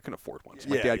 15 and a half. I couldn't afford one. So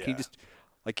my Yeah, dad, yeah.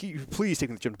 can you please take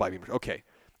me to the gym to buy me a membership? Okay.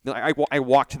 Then I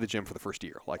walked to the gym for the first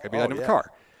year. Like I Oh, in a yeah.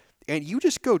 car, and you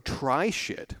just go try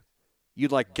shit.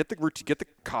 You'd like get the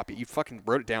copy. You fucking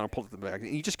wrote it down and pulled it in the bag,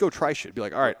 and you just go try shit. Be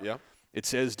like, all right, Yeah. it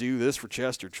says do this for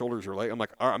chest or shoulders or leg. I'm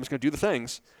like, all right, I'm just gonna do the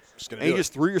things. Just gonna And do you it.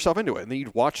 just threw yourself into it, and then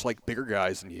you'd watch like bigger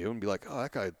guys than you, and be like, "Oh,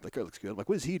 that guy looks good." I'm like,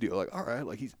 what does he do? Like, all right,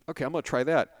 like he's okay. I'm gonna try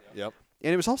that. Yep.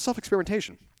 And it was all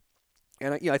self-experimentation.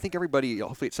 And I think everybody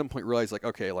hopefully at some point realized like,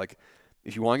 okay, like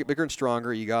if you want to get bigger and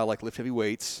stronger, you gotta like lift heavy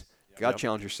weights. You gotta Yep.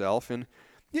 challenge yourself. And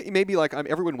yeah, maybe like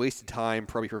everyone wasted time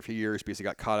probably for a few years because they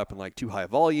got caught up in like too high a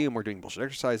volume or doing bullshit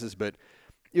exercises. But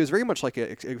it was very much like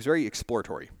it was very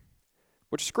exploratory,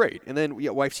 which is great. And then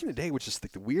what I've seen today, which is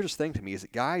like the weirdest thing to me, is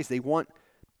that guys they want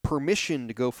permission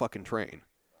to go fucking train.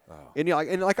 And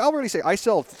like I'll already say, I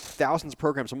sell thousands of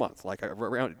programs a month. Like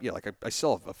I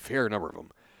sell a fair number of them.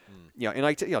 Yeah, and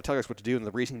I tell you guys what to do and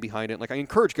the reasoning behind it. Like I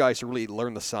encourage guys to really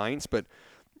learn the science, but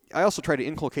I also try to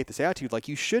inculcate this attitude. Like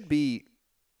you should be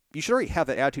you should already have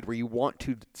that attitude where you want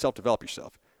to self-develop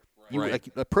yourself. You Right. like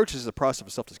approach this as a process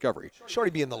of self-discovery. Should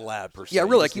already be in the lab per se. Yeah,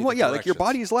 really. Like just you need want, the like your directions.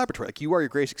 body is a laboratory. Like you are your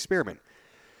greatest experiment.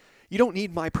 You don't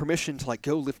need my permission to like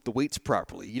go lift the weights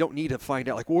properly. You don't need to find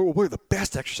out like what are the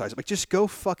best exercises. Like just go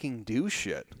fucking do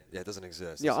shit. Yeah, it doesn't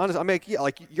exist. Yeah, honestly, I mean,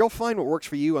 like you'll find what works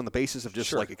for you on the basis of just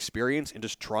Sure. like experience and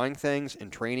just trying things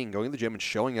and training, going to the gym and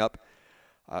showing up.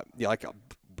 Yeah, like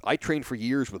I trained for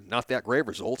years with not that great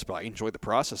results, but I enjoyed the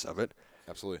process of it.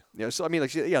 Absolutely. Yeah, so I mean,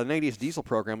 like, yeah, the 90 Days Diesel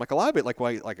program, like a lot of it, like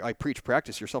why, like I preach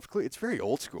practice yourself. It's very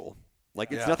old school.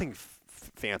 Like it's Yeah. nothing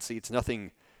fancy. It's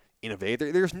nothing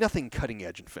innovative. There's nothing cutting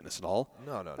edge in fitness at all.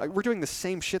 No. Like we're doing the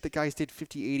same shit that guys did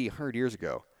 50, 80, 100 years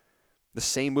ago. The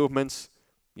same movements,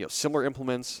 similar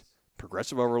implements,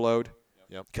 progressive overload,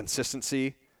 Yep.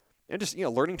 consistency, and just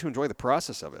learning to enjoy the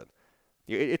process of it.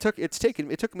 It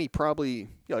took me probably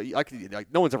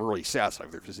no one's ever really satisfied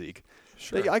with their physique.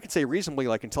 Sure. But I could say reasonably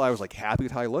until I was happy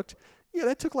with how I looked. Yeah,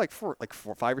 that took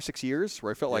 5 or 6 years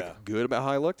where I felt Yeah. good about how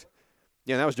I looked.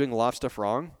 Yeah, and I was doing a lot of stuff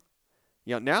wrong.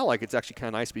 Now it's actually kind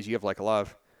of nice because you have a lot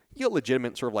of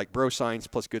legitimate sort of bro science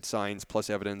plus good science plus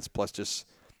evidence plus just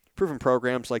proven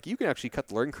programs. Like you can actually cut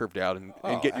the learning curve down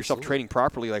and get yourself absolutely. training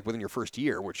properly within your first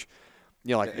year, which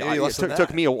maybe it less than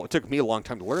took me a long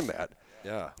time to learn that.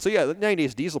 Yeah. So yeah, the 90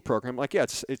 Days Diesel program,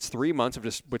 it's 3 months of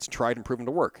just what's tried and proven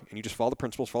to work, and you just follow the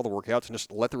principles, follow the workouts, and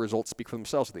just let the results speak for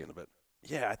themselves at the end of it.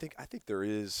 Yeah, I think there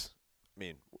is. I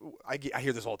mean, I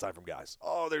hear this all the time from guys.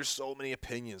 Oh, there's so many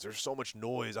opinions. There's so much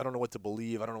noise. I don't know what to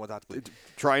believe. I don't know what not to believe.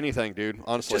 Try anything, dude.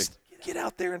 Honestly, Just get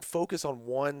out there and focus on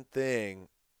one thing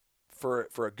for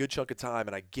a good chunk of time,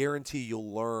 and I guarantee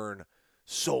you'll learn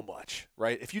so much.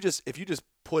 Right? If you just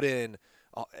put in,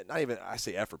 not even I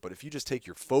say effort, but if you just take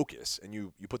your focus and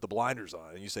you put the blinders on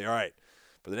and you say, all right,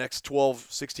 for the next 12,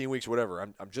 16 weeks, whatever,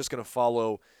 I'm just going to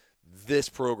follow this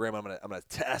program. I'm gonna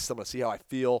test. I'm gonna see how I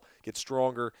feel, get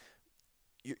stronger.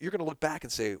 You're going to look back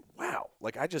and say, wow,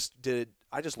 I just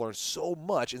learned so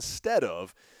much instead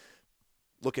of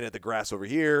looking at the grass over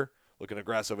here, looking at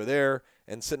grass over there,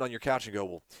 and sitting on your couch and go,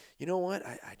 well, you know what?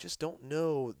 I just don't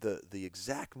know the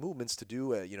exact movements to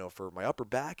do, for my upper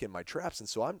back and my traps. And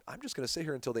so I'm just going to sit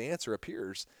here until the answer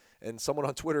appears and someone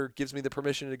on Twitter gives me the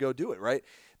permission to go do it, right?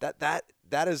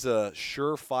 That is a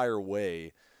surefire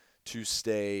way to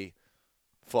stay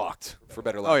fucked, for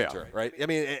better lack of a term, right? I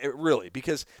mean, it really,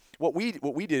 because what we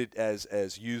did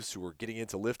as youths who were getting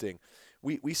into lifting,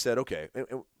 we said, okay, and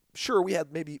sure, we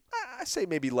had maybe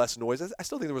less noise. I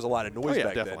still think there was a lot of noise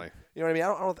back definitely. then. You know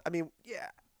what I mean?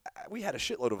 We had a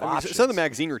shitload of options. some of the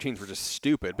magazine routines were just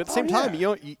stupid, but at the same time,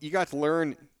 yeah. you got to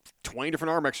learn 20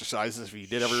 different arm exercises if you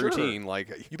did every Sure. routine.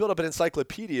 You build up an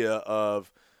encyclopedia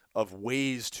of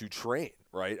ways to train,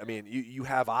 right? I mean, you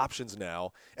have options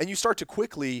now, and you start to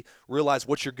quickly realize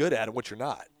what you're good at and what you're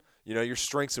not. Your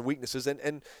strengths and weaknesses,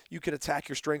 and you can attack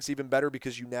your strengths even better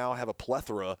because you now have a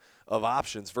plethora of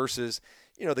options versus,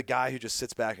 the guy who just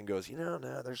sits back and goes, no,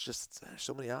 there's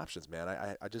so many options, man.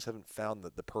 I just haven't found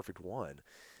the perfect one.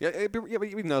 But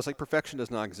even though it's perfection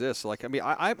does not exist. So,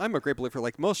 I'm a great believer.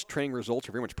 Most training results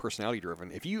are very much personality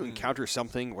driven. If you encounter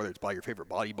something, whether it's by your favorite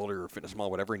bodybuilder or fitness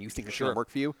model, whatever, and you think it's going to work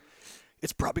for you,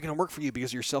 it's probably going to work for you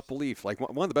because of your self-belief. One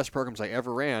of the best programs I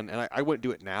ever ran, and I wouldn't do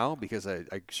it now because I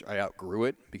outgrew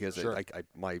it because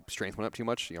my strength went up too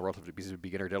much, relative to the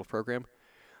beginner deadlift program.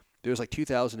 It was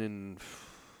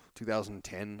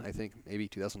 2010, I think, maybe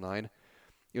 2009.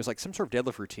 It was some sort of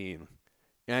deadlift routine.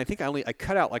 And I think I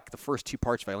cut out the first 2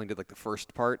 parts if I only did the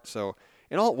first part. So,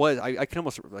 and all it was, I can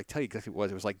almost tell you exactly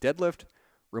what it was. It was deadlift,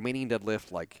 Romanian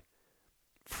deadlift,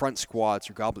 front squats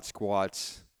or goblet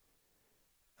squats.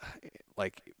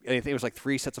 Anything, it was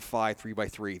 3 sets of 5,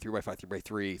 3x3, 3x5,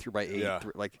 3x3, 3x8. Yeah.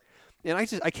 And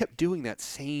I kept doing that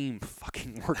same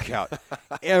fucking workout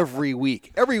every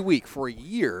week for a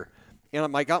year.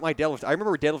 And I got my deadlift. I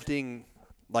remember deadlifting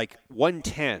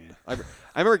 110. I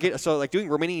remember doing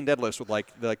Romanian deadlifts with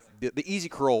the easy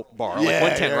curl bar,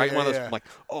 110, right? One of those. I'm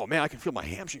oh man, I can feel my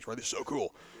hamstrings. Right, this is so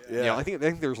cool. Yeah. I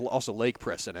think there's also leg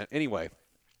press in it. Anyway,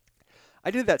 I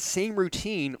did that same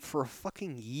routine for a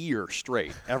fucking year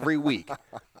straight, every week.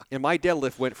 And my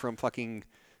deadlift went from fucking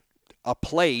a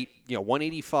plate,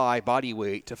 185 body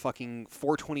weight to fucking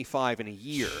 425 in a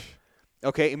year.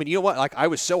 Okay, I mean, you know what? I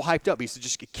was so hyped up because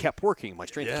it kept working. My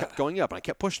strength kept going up, and I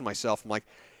kept pushing myself. And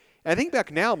I think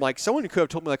back now, I'm someone who could have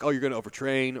told me, oh, you're going to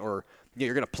overtrain, or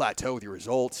you're going to plateau with your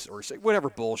results, or say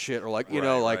whatever bullshit, or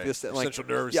this, central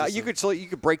nervous yeah, system. you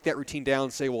could break that routine down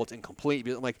and say, well, it's incomplete.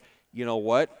 But I'm you know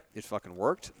what? It fucking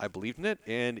worked. I believed in it,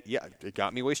 and yeah, it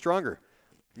got me way stronger.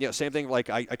 Same thing.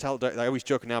 I always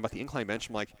joke now about the incline bench.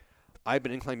 I'm I've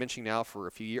been incline benching now for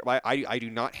a few years. I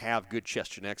do not have good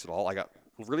chest genetics at all. I got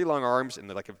really long arms and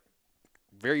like a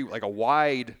very like a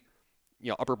wide,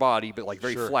 upper body, but like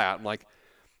very flat. I'm like,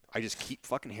 I just keep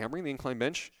fucking hammering the incline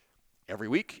bench every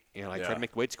week, and I try to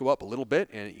make weights go up a little bit.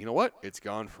 And you know what? It's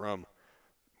gone from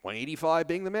 185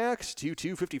 being the max to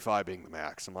 255 being the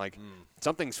max. I'm like,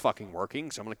 something's fucking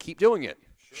working, so I'm going to keep doing it.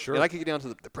 Sure. And I could get down to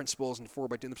the principles and 4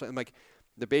 by doing the. I'm like,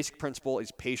 the basic principle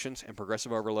is patience and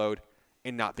progressive overload,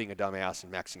 and not being a dumbass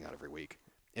and maxing out every week,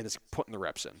 and just putting the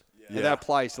reps in. And that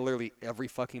applies to literally every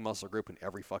fucking muscle group and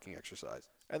every fucking exercise.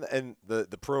 And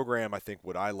the program, I think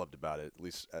what I loved about it, at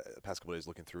least the past couple of days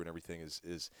looking through and everything,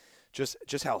 is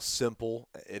just how simple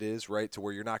it is, right? To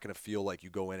where you're not going to feel like you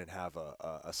go in and have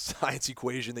a science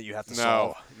equation that you have to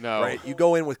solve. No. Right? You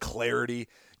go in with clarity.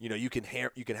 You can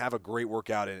have a great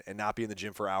workout and not be in the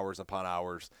gym for hours upon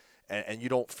hours. And you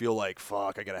don't feel like,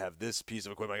 fuck, I got to have this piece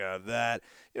of equipment, I got to have that.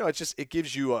 It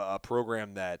gives you a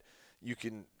program that you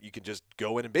can just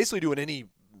go in and basically do in any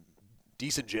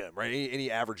decent gym, right?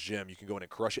 Any average gym, you can go in and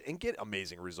crush it and get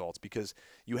amazing results because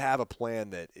you have a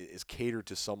plan that is catered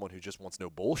to someone who just wants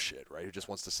no bullshit, right? Who just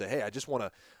wants to say, hey, I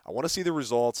want to see the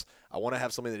results. I want to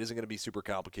have something that isn't going to be super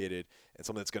complicated and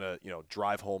something that's going to,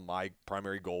 drive home my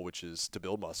primary goal, which is to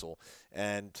build muscle.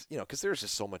 And, because there's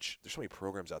so many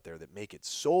programs out there that make it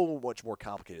so much more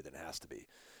complicated than it has to be.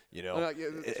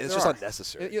 It's just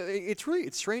unnecessary.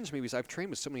 It's strange to me because I've trained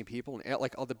with so many people, and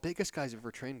like all the biggest guys I've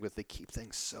ever trained with, they keep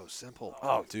things so simple.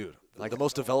 Oh, dude, like the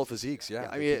most developed physiques,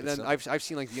 I mean, then I've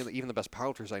seen like even the best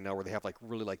powerlifters I know where they have like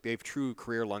really like they have true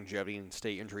career longevity and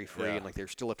stay injury free, and like they're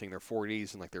still lifting their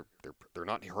 40s and like they're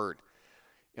not hurt,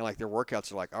 and like their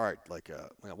workouts are like all right, like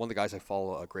one of the guys I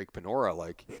follow, Greg Panora,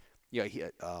 like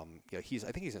he's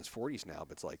I think he's in his 40s now,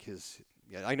 but it's like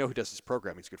I know who does this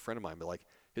program. He's a good friend of mine, but like.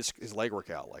 His leg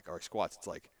workout, like our squats, it's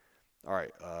like, all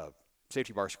right,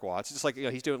 safety bar squats. It's like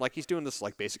he's doing this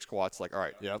like basic squats, like all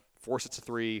right, 4 sets of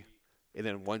 3, and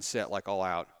then 1 set like all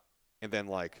out, and then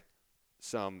like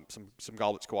some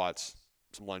goblet squats,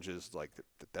 some lunges, like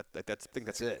that's I think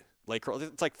that's it. Leg curl.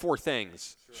 It's like 4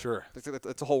 things. Sure.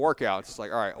 That's a whole workout. It's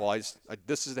like all right, well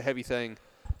this is the heavy thing,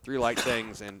 3 light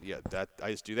things, and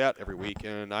I just do that every week,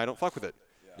 and I don't fuck with it.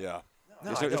 Yeah.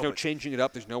 There's no changing it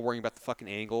up. There's no worrying about the fucking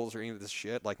angles or any of this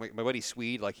shit. Like my buddy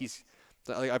Swede, like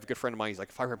I have a good friend of mine. He's like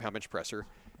a 500-pound bench presser,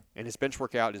 and his bench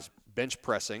workout is bench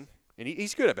pressing, and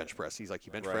he's good at bench press. He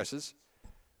bench presses.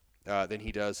 Then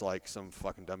he does like some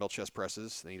fucking dumbbell chest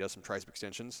presses. Then he does some tricep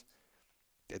extensions.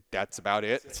 That's about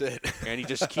it. That's it. And he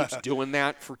just keeps doing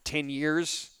that for 10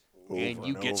 years, and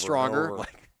you get stronger.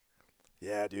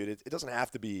 Yeah, dude, it doesn't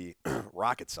have to be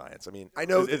rocket science. I mean, I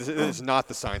know it is not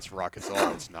the science of rockets at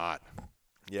all. It's not.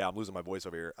 Yeah, I'm losing my voice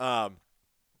over here.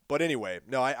 But anyway,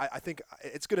 no, I think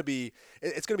it's gonna be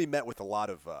met with a lot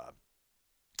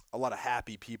of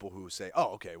happy people who say,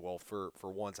 oh, okay, well, for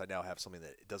once I now have something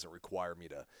that it doesn't require me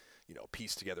to,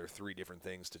 piece together 3 different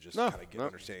things to just kind of get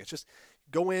understanding. It's just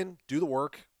go in, do the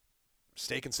work,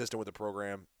 stay consistent with the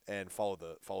program, and follow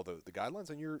the guidelines,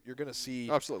 and you're going to see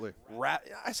absolutely.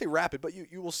 I say rapid, but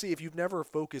you will see if you've never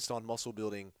focused on muscle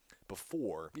building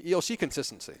before. You'll see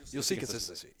consistency. You'll see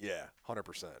consistency. Yeah,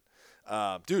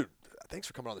 100%. Dude, thanks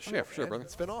for coming on the show. Yeah, for sure, brother.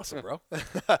 It's been awesome, bro.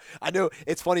 I know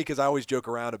it's funny because I always joke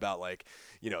around about like,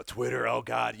 Twitter. Oh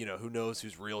God, who knows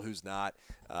who's real, who's not.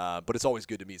 But it's always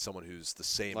good to meet someone who's the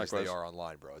same as they are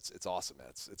online, bro. It's awesome, man.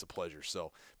 It's a pleasure.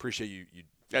 So appreciate you.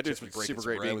 Dude, it's been super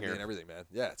great being here and everything, man.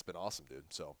 Yeah, it's been awesome, dude.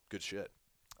 So good shit.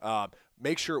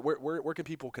 Make sure where can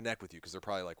people connect with you? Because they're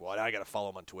probably like, well, I got to follow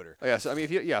them on Twitter. Oh, yeah. So I mean,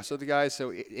 so the guys,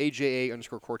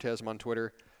 AJA_Cortez, I'm on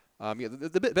Twitter.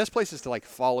 The best place is to like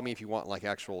follow me if you want like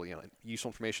actual useful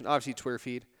information. Obviously, Twitter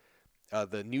feed,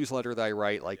 the newsletter that I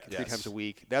write like 3 times a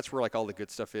week. That's where like all the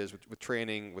good stuff is with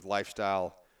training, with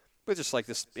lifestyle, but just like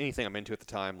this anything I'm into at the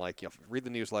time. Like read the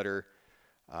newsletter.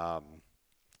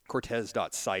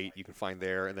 Cortez.site you can find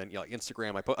there, and then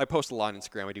Instagram. I post a lot on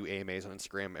Instagram. I do AMAs on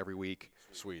Instagram every week.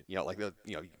 Sweet. You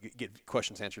get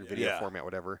questions answered in video format,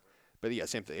 whatever. But yeah,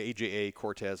 same thing. AJA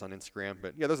Cortez on Instagram.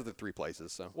 But yeah, those are the 3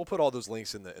 places. So we'll put all those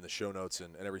links in the show notes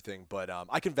and everything. But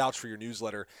I can vouch for your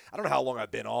newsletter. I don't know how long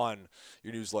I've been on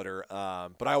your newsletter,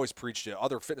 but I always preach to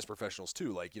other fitness professionals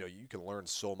too. Like you can learn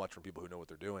so much from people who know what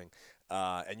they're doing.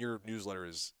 And your newsletter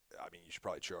is. I mean, you should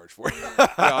probably charge for it. Yeah,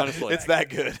 honestly. It's that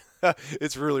good.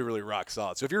 It's really, really rock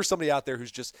solid. So if you're somebody out there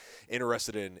who's just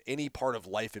interested in any part of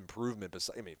life improvement,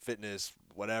 fitness,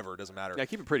 whatever, it doesn't matter. Yeah,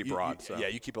 keep it pretty broad. Yeah,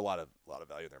 you keep a lot of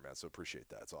value there, man. So appreciate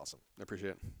that. It's awesome. I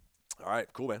appreciate it. All right,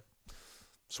 cool, man.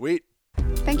 Sweet.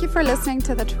 Thank you for listening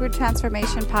to the True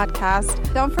Transformation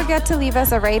Podcast. Don't forget to leave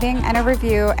us a rating and a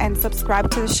review and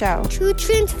subscribe to the show. True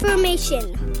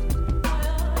Transformation.